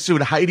find out very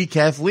soon. Heidi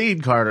Kathleen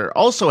Carter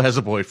also has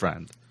a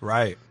boyfriend.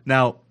 Right.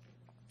 Now,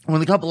 when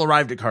the couple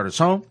arrived at Carter's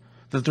home,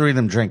 the three of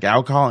them drank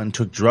alcohol and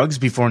took drugs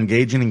before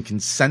engaging in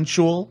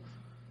consensual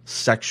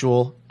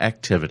sexual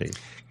activity.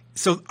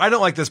 So I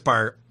don't like this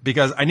part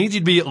because I need you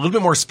to be a little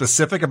bit more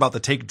specific about the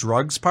take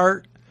drugs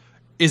part.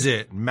 Is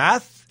it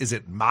meth? Is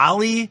it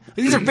Molly?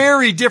 These are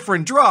very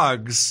different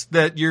drugs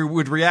that you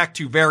would react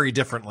to very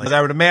differently.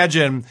 I would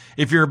imagine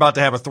if you're about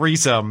to have a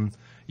threesome,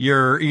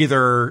 you're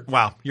either,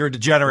 well, you're a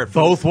degenerate.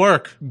 Both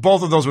work.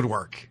 Both of those would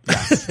work.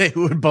 Yes. They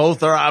would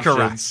both are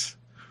options.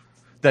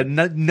 Correct.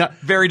 That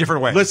very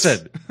different ways.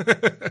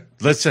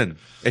 Listen.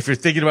 If you're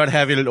thinking about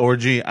having an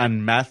orgy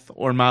on meth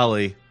or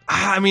Molly,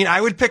 I mean, I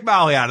would pick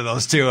Molly out of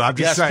those two. I'm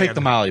just saying. pick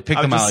the Molly. Pick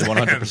the Molly,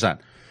 100%.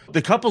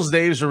 The couple's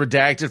names were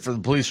redacted for the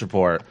police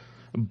report,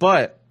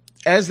 but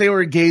as they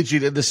were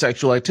engaging in the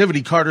sexual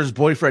activity, Carter's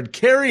boyfriend,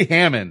 Kerry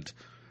Hammond,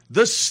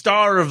 the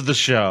star of the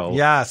show,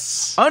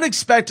 yes,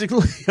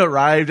 unexpectedly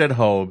arrived at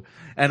home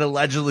and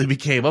allegedly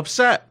became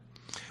upset.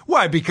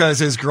 Why? Because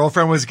his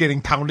girlfriend was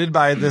getting pounded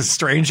by this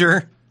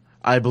stranger?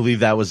 I believe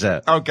that was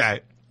it.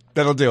 Okay.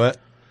 That'll do it.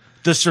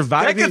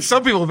 That gets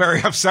some people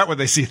very upset when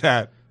they see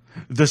that.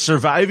 The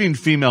surviving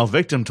female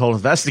victim told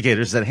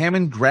investigators that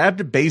Hammond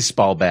grabbed a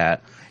baseball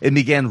bat and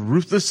began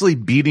ruthlessly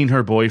beating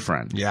her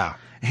boyfriend. Yeah.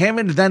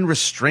 Hammond then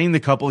restrained the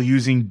couple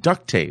using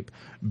duct tape,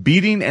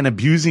 beating and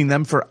abusing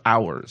them for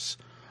hours.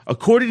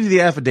 According to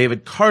the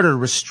affidavit, Carter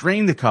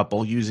restrained the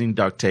couple using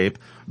duct tape,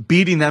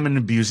 beating them and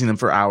abusing them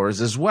for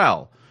hours as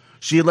well.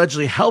 She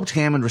allegedly helped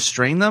Hammond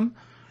restrain them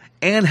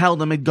and held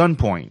them at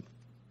gunpoint.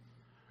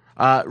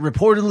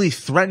 Reportedly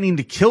threatening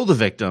to kill the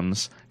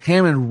victims,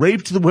 Hammond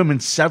raped the women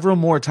several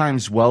more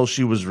times while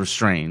she was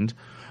restrained.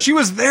 She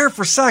was there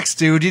for sex,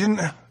 dude. You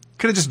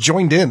could have just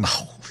joined in.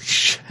 Holy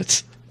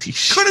shit.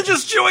 Could have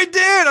just joined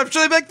in. I'm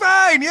sure they'd be like,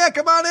 fine. Yeah,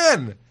 come on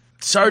in.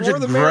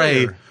 Sergeant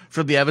Gray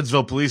from the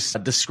Evansville police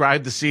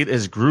described the scene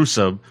as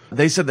gruesome.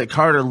 They said that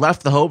Carter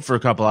left the home for a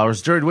couple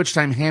hours, during which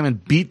time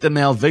Hammond beat the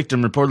male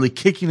victim, reportedly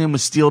kicking him with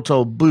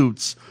steel-toed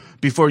boots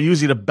before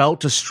using a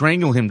belt to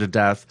strangle him to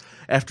death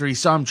after he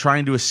saw him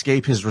trying to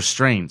escape his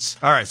restraints.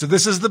 All right, so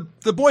this is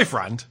the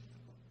boyfriend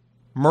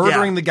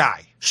murdering the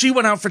guy. She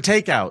went out for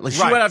takeout. Like,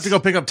 she went out to go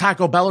pick up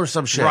Taco Bell or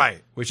some shit.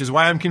 Right, which is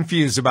why I'm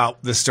confused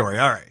about this story.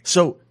 All right.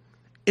 So,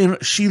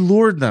 she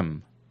lured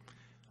them.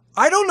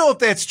 I don't know if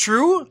that's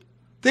true.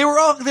 They're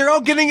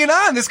all getting it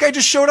on. This guy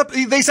just showed up.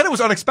 They said it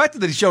was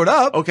unexpected that he showed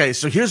up. Okay,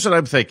 so here's what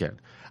I'm thinking.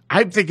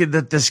 I'm thinking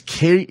that this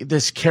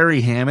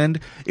Kerry Hammond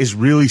is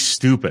really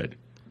stupid.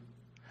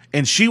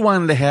 And she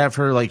wanted to have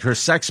her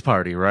sex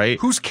party, right?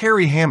 Who's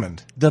Kerry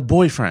Hammond? The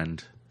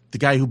boyfriend. The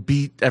guy who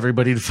beat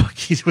everybody to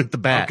fucking with the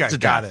bat. Okay,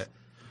 got it.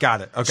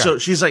 Okay. So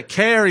she's like,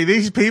 Carrie,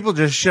 these people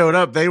just showed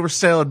up. They were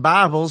selling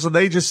Bibles and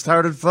they just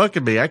started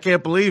fucking me. I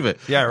can't believe it.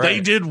 Yeah, right.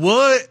 They did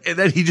what? And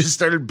then he just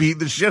started beating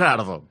the shit out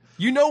of them.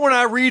 You know, when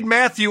I read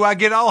Matthew, I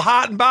get all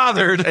hot and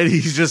bothered. And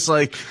he's just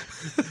like,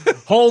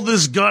 hold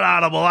this gun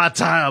on him while I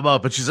tie him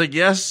up. And she's like,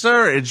 yes,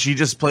 sir. And she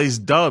just plays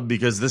dumb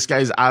because this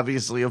guy's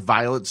obviously a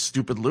violent,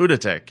 stupid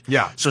lunatic.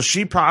 Yeah. So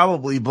she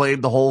probably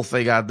blamed the whole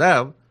thing on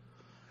them.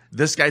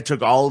 This guy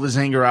took all of his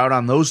anger out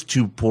on those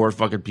two poor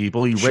fucking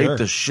people. He raped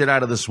the shit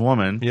out of this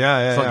woman.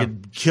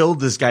 Fucking killed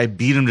this guy,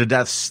 beat him to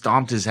death,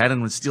 stomped his head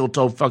in with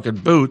steel-toed fucking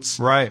boots.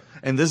 Right.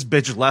 And this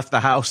bitch left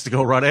the house to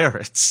go run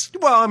errands.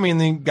 Well, I mean,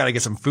 they got to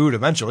get some food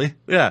eventually.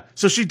 Yeah.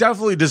 So she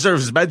definitely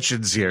deserves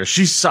mentions here.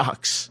 She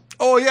sucks.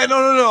 Oh, yeah.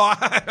 No.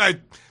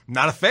 I'm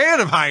not a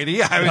fan of Heidi.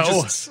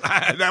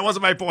 That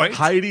wasn't my point.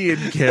 Heidi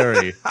and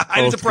Carrie.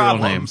 Heidi's a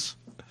problem. Names.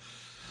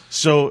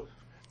 So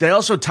they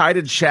also tied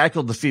and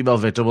shackled the female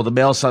victim while the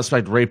male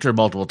suspect raped her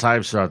multiple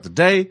times throughout the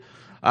day.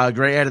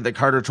 Gray added that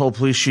Carter told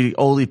police she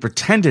only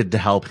pretended to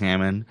help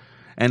Hammond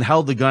and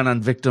held the gun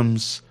on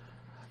victims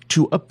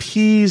to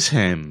appease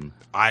him.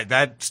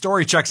 That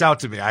story checks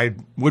out to me. I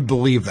would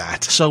believe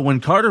that. So when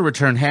Carter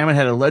returned, Hammond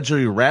had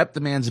allegedly wrapped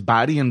the man's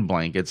body in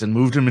blankets and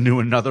moved him into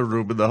another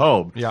room in the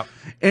home. Yep.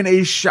 In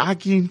a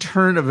shocking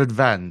turn of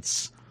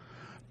events,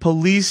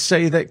 police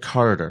say that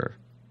Carter,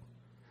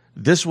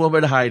 this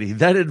woman Heidi,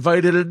 then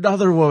invited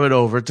another woman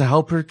over to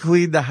help her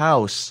clean the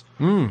house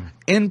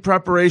in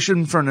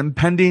preparation for an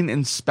impending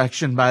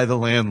inspection by the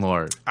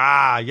landlord.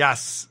 Ah,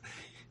 yes.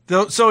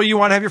 So you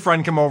want to have your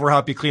friend come over,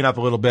 help you clean up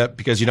a little bit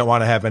because you don't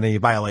want to have any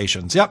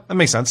violations. Yep, that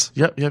makes sense.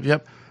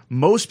 Yep.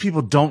 Most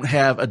people don't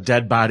have a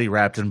dead body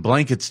wrapped in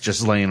blankets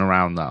just laying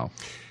around, though.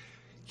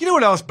 You know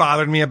what else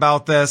bothered me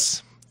about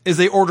this? Is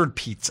they ordered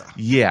pizza.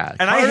 Yeah.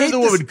 And I hate the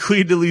woman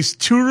cleaned at least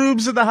 2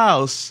 rooms in the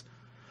house,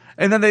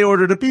 and then they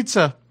ordered a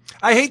pizza.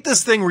 I hate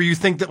this thing where you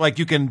think that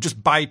you can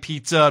just buy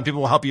pizza and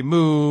people will help you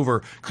move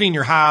or clean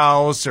your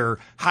house or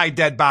hide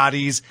dead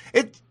bodies.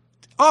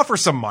 Offer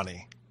some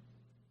money.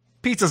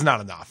 Pizza's not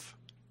enough.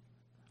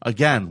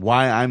 Again,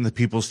 why I'm the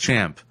people's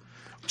champ.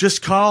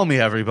 Just call me,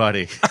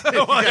 everybody.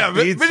 Well, yeah,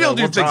 Vinny'll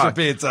do things for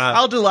pizza.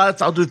 I'll do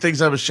lots. I'll do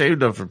things I'm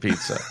ashamed of for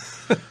pizza.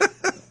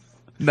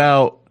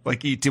 Now,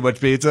 like eat too much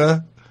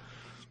pizza?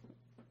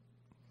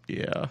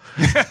 Yeah.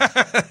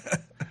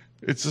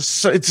 It's a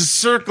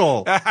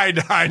circle.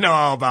 I know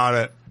all about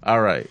it.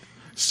 All right.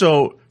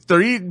 So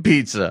they're eating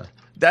pizza.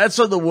 That's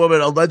when the woman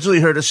allegedly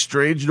heard a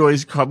strange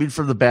noise coming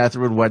from the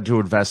bathroom and went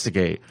to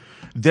investigate.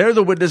 There,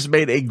 the witness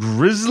made a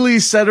grisly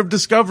set of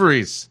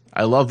discoveries.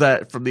 I love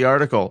that from the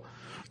article.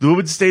 The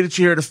woman stated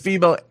she heard a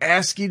female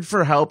asking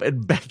for help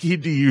and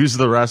begging to use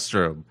the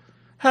restroom.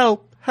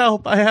 Help.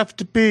 help, I have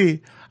to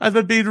pee. I've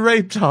been being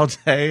raped all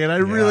day, and I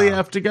really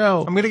have to go.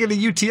 I'm going to get a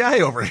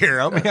UTI over here.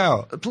 Help me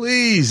out.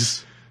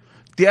 Please.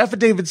 The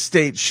affidavit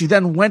states she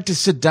then went to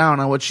sit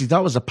down on what she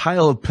thought was a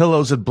pile of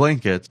pillows and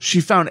blankets.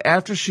 She found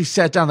after she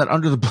sat down that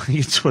under the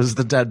blankets was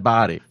the dead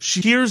body.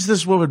 She hears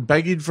this woman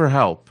begging for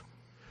help.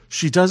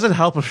 She doesn't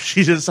help if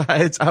she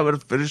decides I'm going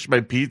to finish my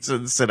pizza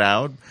and sit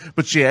down,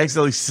 but she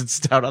accidentally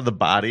sits down on the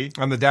body.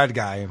 On the dead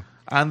guy.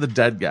 On the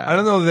dead guy. I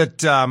don't know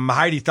that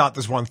Heidi thought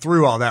this one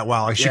through all that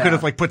well. She could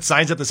have put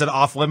signs up that said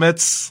off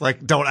limits,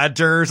 like don't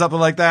enter or something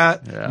like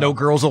that. Yeah. No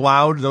girls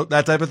allowed,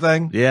 that type of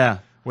thing. Yeah.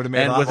 Would have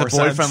made and a lot with more a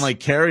boyfriend sense. like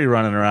Carrie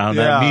running around,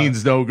 that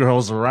means no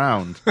girls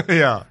around.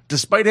 Yeah.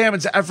 Despite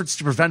Hammond's efforts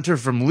to prevent her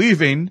from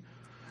leaving,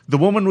 the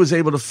woman was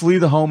able to flee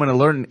the home and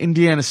alert an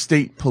Indiana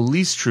State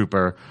police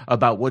trooper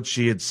about what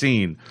she had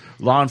seen.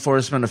 Law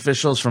enforcement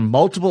officials from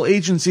multiple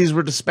agencies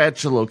were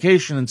dispatched to the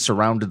location and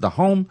surrounded the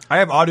home. I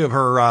have audio of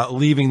her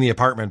leaving the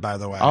apartment, by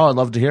the way. Oh, I'd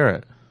love to hear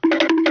it.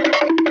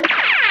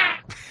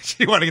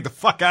 She wanted to get the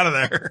fuck out of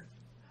there.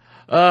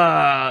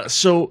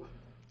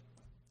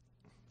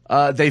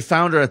 They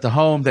found her at the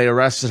home, they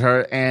arrested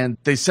her, and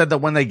they said that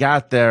when they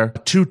got there,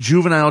 2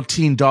 juvenile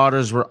teen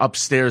daughters were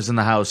upstairs in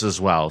the house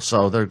as well.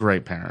 So they're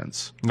great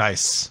parents.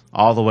 Nice.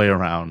 All the way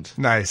around.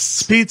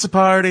 Nice. Pizza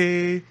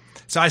party.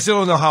 So I still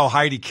don't know how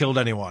Heidi killed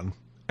anyone.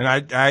 And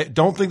I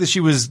don't think that she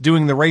was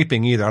doing the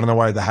raping either. I don't know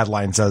why the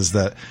headline says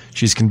that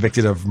she's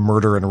convicted of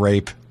murder and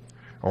rape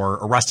or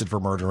arrested for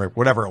murder and rape,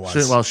 whatever it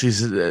was. Well,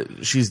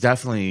 she's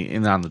definitely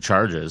in on the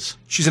charges.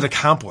 She's an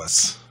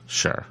accomplice.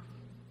 Sure.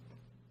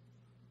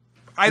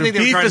 I think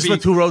they're trying to be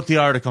with who wrote the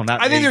article, not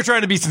I think me. they're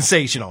trying to be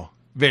sensational,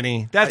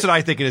 Vinny. That's what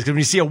I think it is. Because when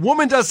you see a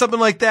woman does something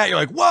like that, you're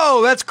like,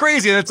 whoa, that's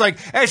crazy. And it's like,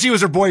 as she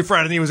was her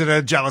boyfriend and he was in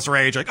a jealous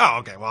rage, like, oh,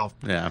 okay, well.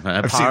 Yeah,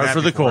 I've seen par that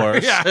for the before.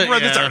 course. Yeah, I've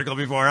read this article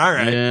before. All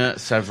right.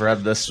 Yes, I've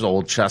read this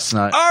old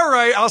chestnut. All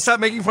right, I'll stop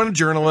making fun of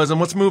journalism.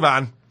 Let's move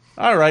on.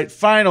 All right,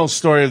 final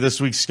story of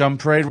this week's Scum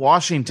Parade,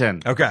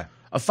 Washington. Okay.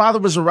 A father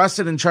was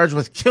arrested and charged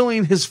with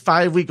killing his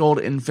 5-week-old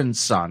infant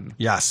son.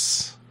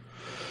 Yes.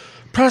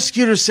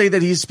 Prosecutors say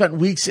that he spent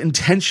weeks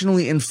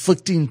intentionally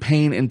inflicting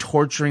pain and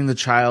torturing the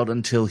child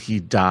until he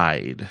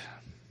died.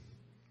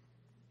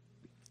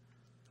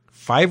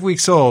 5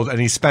 weeks old,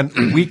 and he spent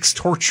weeks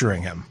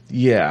torturing him.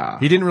 Yeah.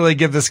 He didn't really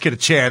give this kid a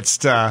chance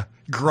to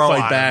grow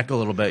Fight on back him. a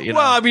little bit, you know?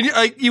 Well, I mean,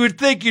 you would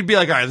think you'd be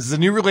like, all right, this is a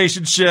new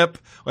relationship.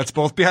 Let's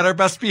both be on our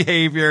best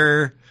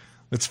behavior.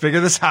 Let's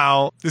figure this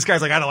out. This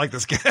guy's like, I don't like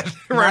this kid.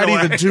 Not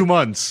even 2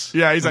 months.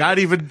 Yeah, he's like, not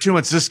even 2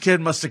 months. This kid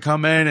must have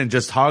come in and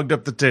just hogged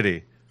up the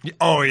titty.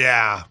 Oh,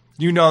 yeah.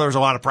 You know there's a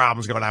lot of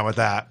problems going on with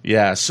that.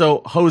 Yeah,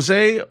 so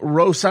Jose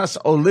Rosas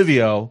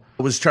Olivio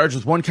was charged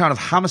with 1 count of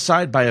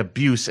homicide by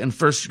abuse and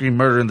first-degree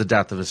murder in the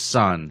death of his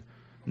son.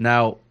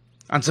 Now,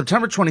 on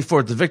September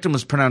 24th, the victim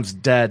was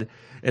pronounced dead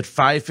at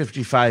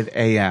 5:55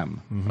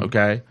 a.m.,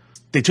 okay?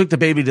 They took the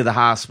baby to the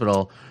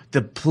hospital.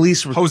 The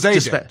police were... Jose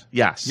did?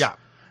 Yes. Yeah.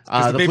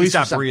 The baby police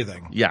stopped were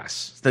breathing.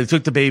 Yes. They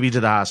took the baby to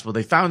the hospital.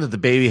 They found that the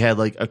baby had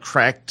like a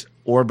cracked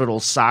orbital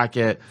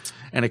socket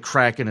and a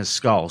crack in his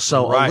skull.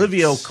 So Right.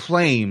 Olivio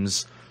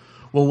claims,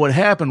 well, what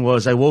happened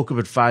was I woke up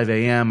at 5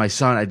 a.m. My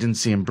son, I didn't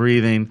see him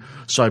breathing,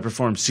 so I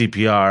performed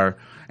CPR,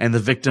 and the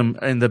victim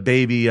and the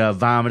baby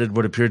vomited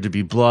what appeared to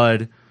be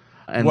blood,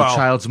 and the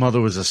child's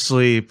mother was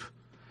asleep.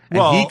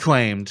 And he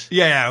claimed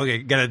okay,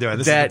 gotta do it.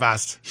 This is the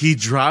best. He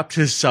dropped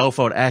his cell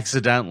phone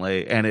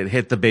accidentally, and it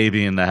hit the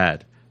baby in the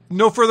head.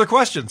 No further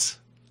questions.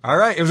 All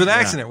right, it was an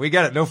accident. We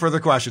get it. No further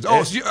questions.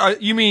 Oh, so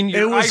you mean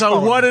your it was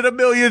iPhone, a 1 in a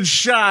million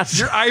shot.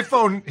 Your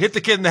iPhone hit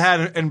the kid in the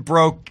head and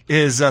broke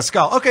his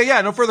skull. Okay,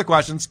 yeah, no further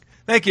questions.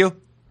 Thank you.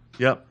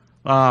 Yep.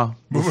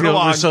 Moving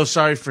along. We're so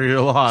sorry for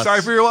your loss.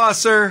 Sorry for your loss,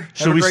 sir. Have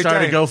Should a we great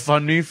start day. a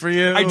GoFundMe for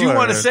you? I do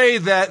want to say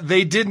that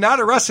they did not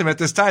arrest him at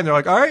this time. They're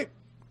like, all right,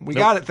 we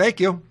got it.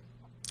 Thank you.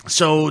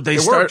 So they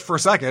It worked for a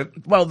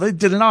second. Well, they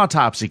did an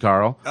autopsy,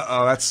 Carl.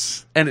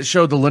 And it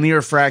showed the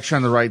linear fracture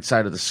on the right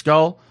side of the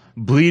skull,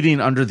 bleeding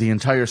under the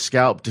entire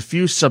scalp,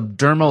 diffuse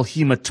subdermal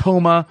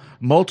hematoma,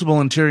 multiple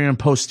anterior and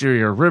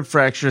posterior rib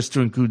fractures to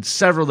include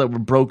several that were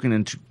broken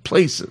into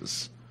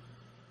places.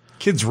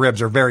 Kids'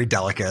 ribs are very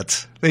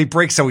delicate. They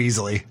break so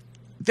easily.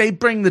 They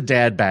bring the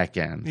dad back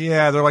in.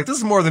 Yeah, they're like, this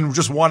is more than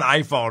just one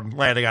iPhone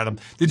landing on him.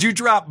 Did you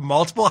drop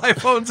multiple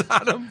iPhones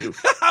on him?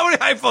 How many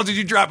iPhones did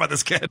you drop on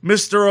this kid?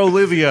 Mr.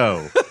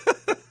 Olivio,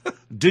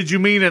 did you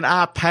mean an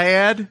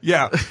iPad?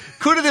 Yeah.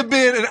 Could it have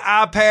been an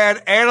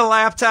iPad and a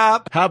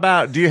laptop? How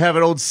about, do you have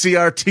an old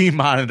CRT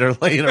monitor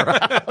laying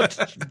around?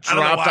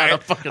 I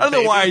don't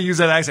know why I use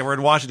that accent. We're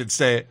in Washington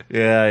State.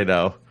 Yeah, I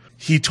know.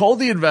 He told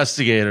the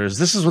investigators,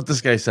 this is what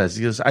this guy says.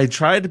 He goes, I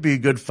tried to be a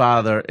good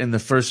father in the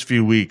first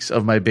few weeks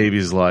of my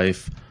baby's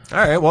life. All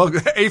right, well,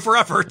 A for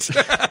effort.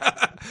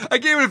 I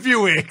gave it a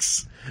few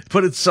weeks.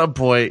 But at some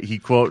point, he,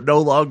 quote, no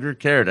longer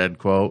cared, end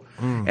quote,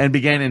 and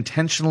began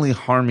intentionally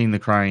harming the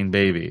crying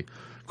baby.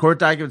 Court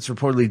documents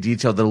reportedly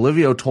detailed that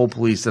Olivio told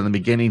police that in the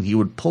beginning he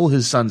would pull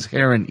his son's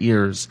hair and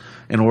ears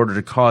in order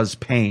to cause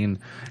pain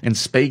and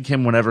spank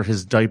him whenever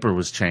his diaper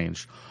was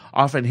changed,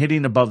 often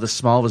hitting above the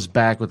small of his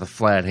back with a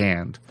flat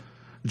hand.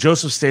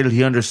 Joseph stated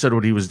he understood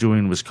what he was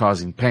doing was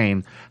causing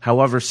pain.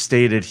 However,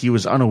 stated he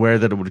was unaware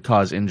that it would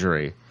cause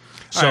injury.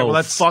 So right,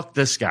 well, fuck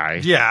this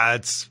guy. Yeah,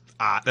 that's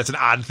an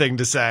odd thing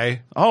to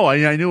say. Oh,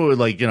 I knew it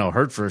would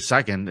hurt for a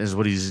second is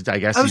what he's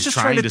just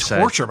trying to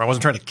torture him. I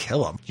wasn't trying to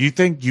kill him. You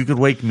think you could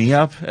wake me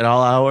up at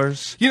all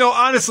hours?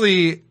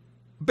 Honestly,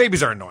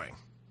 babies are annoying.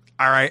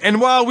 All right. And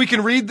while we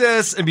can read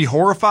this and be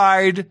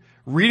horrified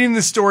reading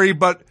the story,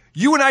 but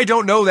you and I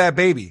don't know that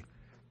baby.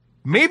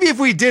 Maybe if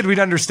we did, we'd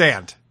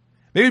understand.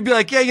 Maybe we'd be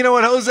like, yeah, you know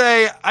what,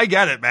 Jose, I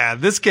get it,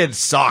 man. This kid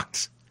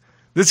sucked.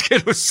 This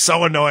kid was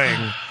so annoying.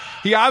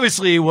 He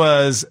obviously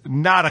was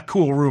not a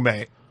cool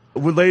roommate.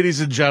 Well,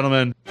 ladies and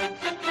gentlemen,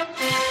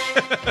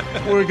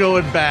 we're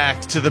going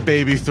back to the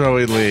baby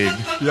throwing league.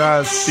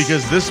 Yes.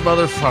 Because this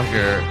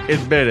motherfucker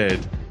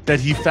admitted that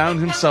he found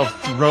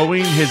himself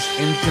throwing his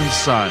infant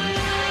son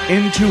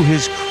into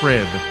his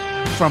crib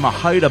from a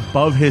height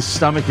above his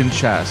stomach and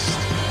chest.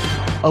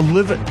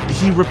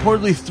 He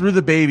reportedly threw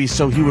the baby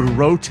so he would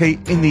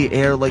rotate in the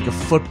air like a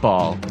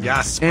football.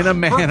 Yes. In a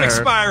manner. Perfect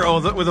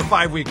spiral with a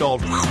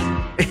 5-week-old.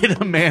 In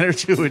a manner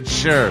to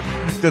ensure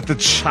that the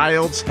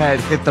child's head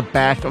hit the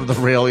back of the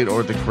railing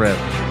or the crib.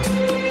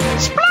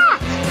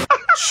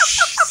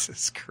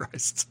 Jesus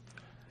Christ.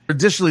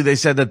 Additionally, they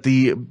said that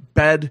the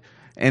bed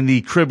and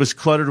the crib was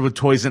cluttered with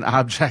toys and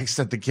objects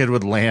that the kid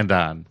would land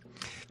on.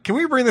 Can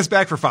we bring this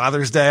back for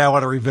Father's Day? I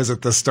want to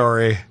revisit this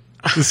story.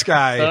 This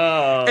guy.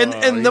 He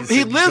lives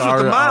with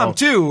the mom,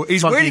 too.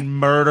 He's waiting.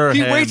 Murder him.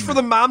 He waits for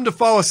the mom to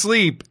fall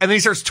asleep, and then he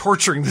starts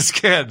torturing this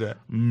kid.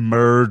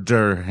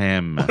 Murder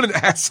him. What an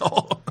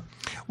asshole.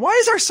 Why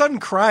is our son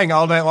crying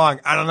all night long?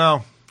 I don't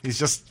know. He's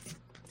just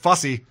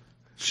fussy.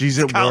 She's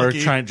at work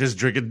just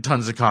drinking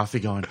tons of coffee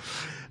going,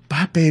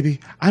 but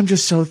baby, I'm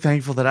just so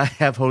thankful that I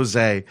have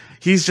Jose.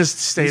 He's just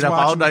stayed up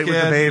all night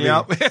with the baby.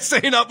 Yep.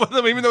 Staying up with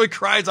him even though he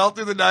cries all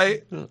through the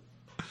night.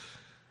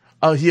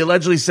 He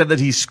allegedly said that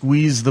he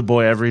squeezed the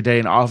boy every day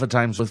and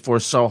oftentimes would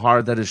force so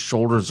hard that his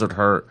shoulders would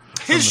hurt.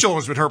 His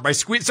shoulders would hurt by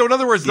squeeze. So in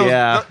other words,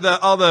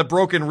 all the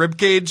broken rib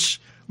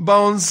cage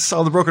bones,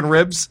 all the broken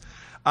ribs,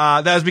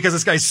 that was because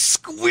this guy's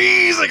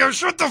squeezing him.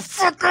 Shut the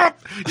fuck up,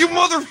 you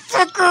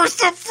motherfucker!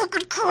 Stop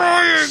fucking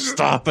crying!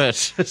 Stop it!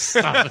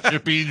 Stop it!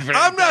 You're being very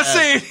I'm not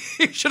bad. saying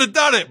he should have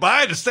done it, but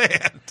I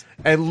understand.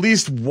 At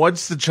least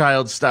once the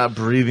child stopped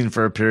breathing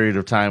for a period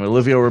of time,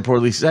 Olivia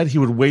reportedly said he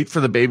would wait for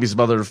the baby's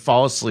mother to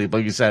fall asleep,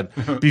 like you said,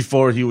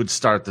 before he would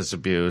start this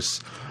abuse.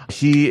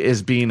 He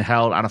is being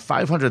held on a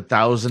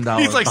 $500,000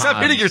 He's like, bond.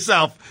 stop hitting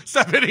yourself.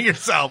 Stop hitting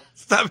yourself.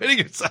 Stop hitting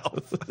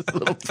yourself. This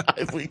little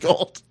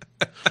 5-week-old.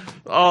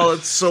 Oh,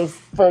 it's so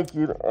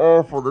fucking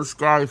awful. This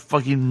guy,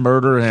 fucking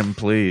murder him,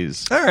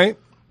 please. All right.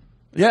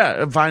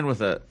 Yeah, I'm fine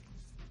with it.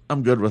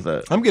 I'm good with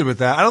it. I'm good with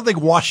that. I don't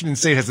think Washington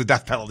State has the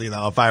death penalty,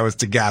 though, if I was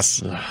to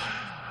guess. I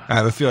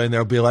have a feeling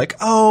they'll be like,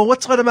 oh,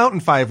 let's let him out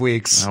in 5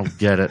 weeks. I'll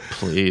get it,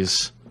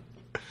 please.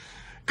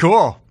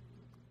 Cool.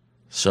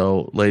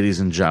 So, ladies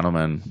and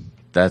gentlemen,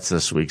 that's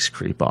this week's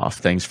Creep Off.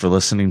 Thanks for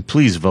listening.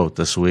 Please vote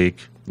this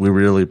week. We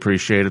really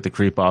appreciate it,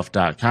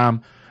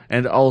 thecreepoff.com.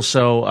 And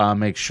also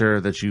make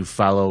sure that you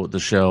follow the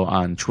show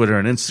on Twitter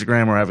and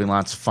Instagram. We're having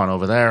lots of fun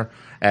over there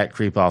at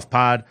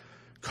CreepOffPod.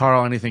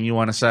 Carl, anything you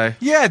want to say?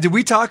 Yeah, did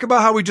we talk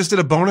about how we just did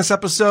a bonus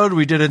episode?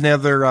 We did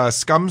another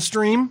Scum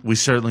stream. We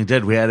certainly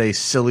did. We had a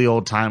silly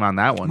old time on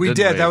that one. We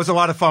did. That was a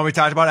lot of fun. We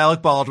talked about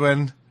Alec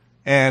Baldwin,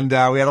 and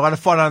we had a lot of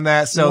fun on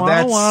that. So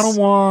that's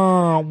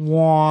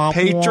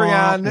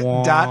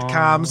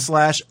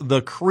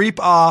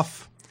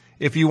patreon.com/thecreepoff.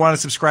 If you want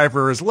to subscribe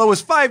for as low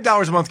as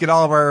 $5 a month, get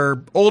all of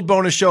our old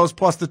bonus shows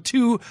plus the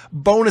 2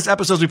 bonus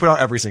episodes we put out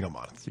every single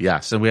month.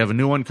 Yes, and we have a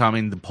new one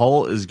coming. The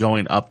poll is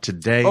going up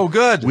today. Oh,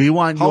 good. We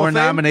want Hall your of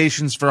Fame?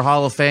 Nominations for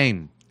Hall of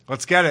Fame.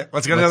 Let's get it.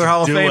 Let's get another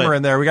Hall of Famer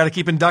in there. We got to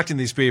keep inducting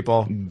these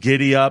people.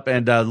 Giddy up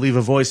and leave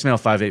a voicemail,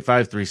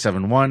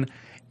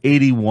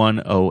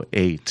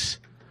 585-371-8108.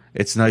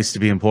 It's nice to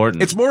be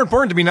important. It's more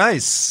important to be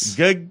nice.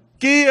 Gia.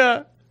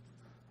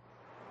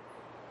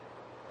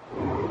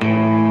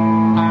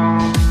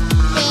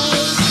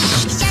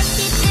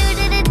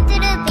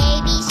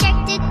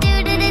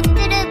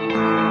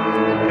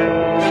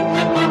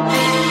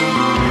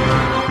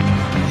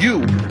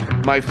 You,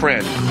 my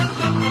friend,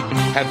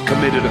 have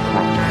committed a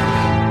crime.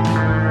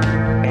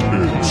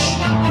 It's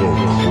the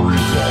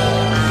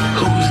Creep-Off.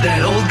 Who's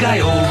that old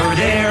guy over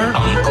there?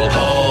 Uncle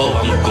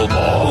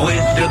Paul,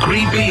 with the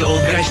creepy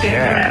old guy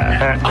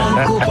stare.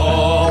 Uncle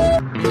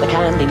Paul. The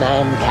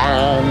Candyman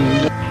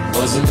can.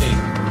 Wasn't he?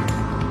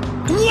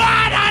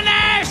 What an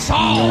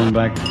asshole! Going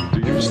back to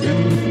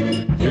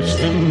Houston,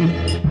 Houston,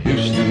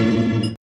 Houston.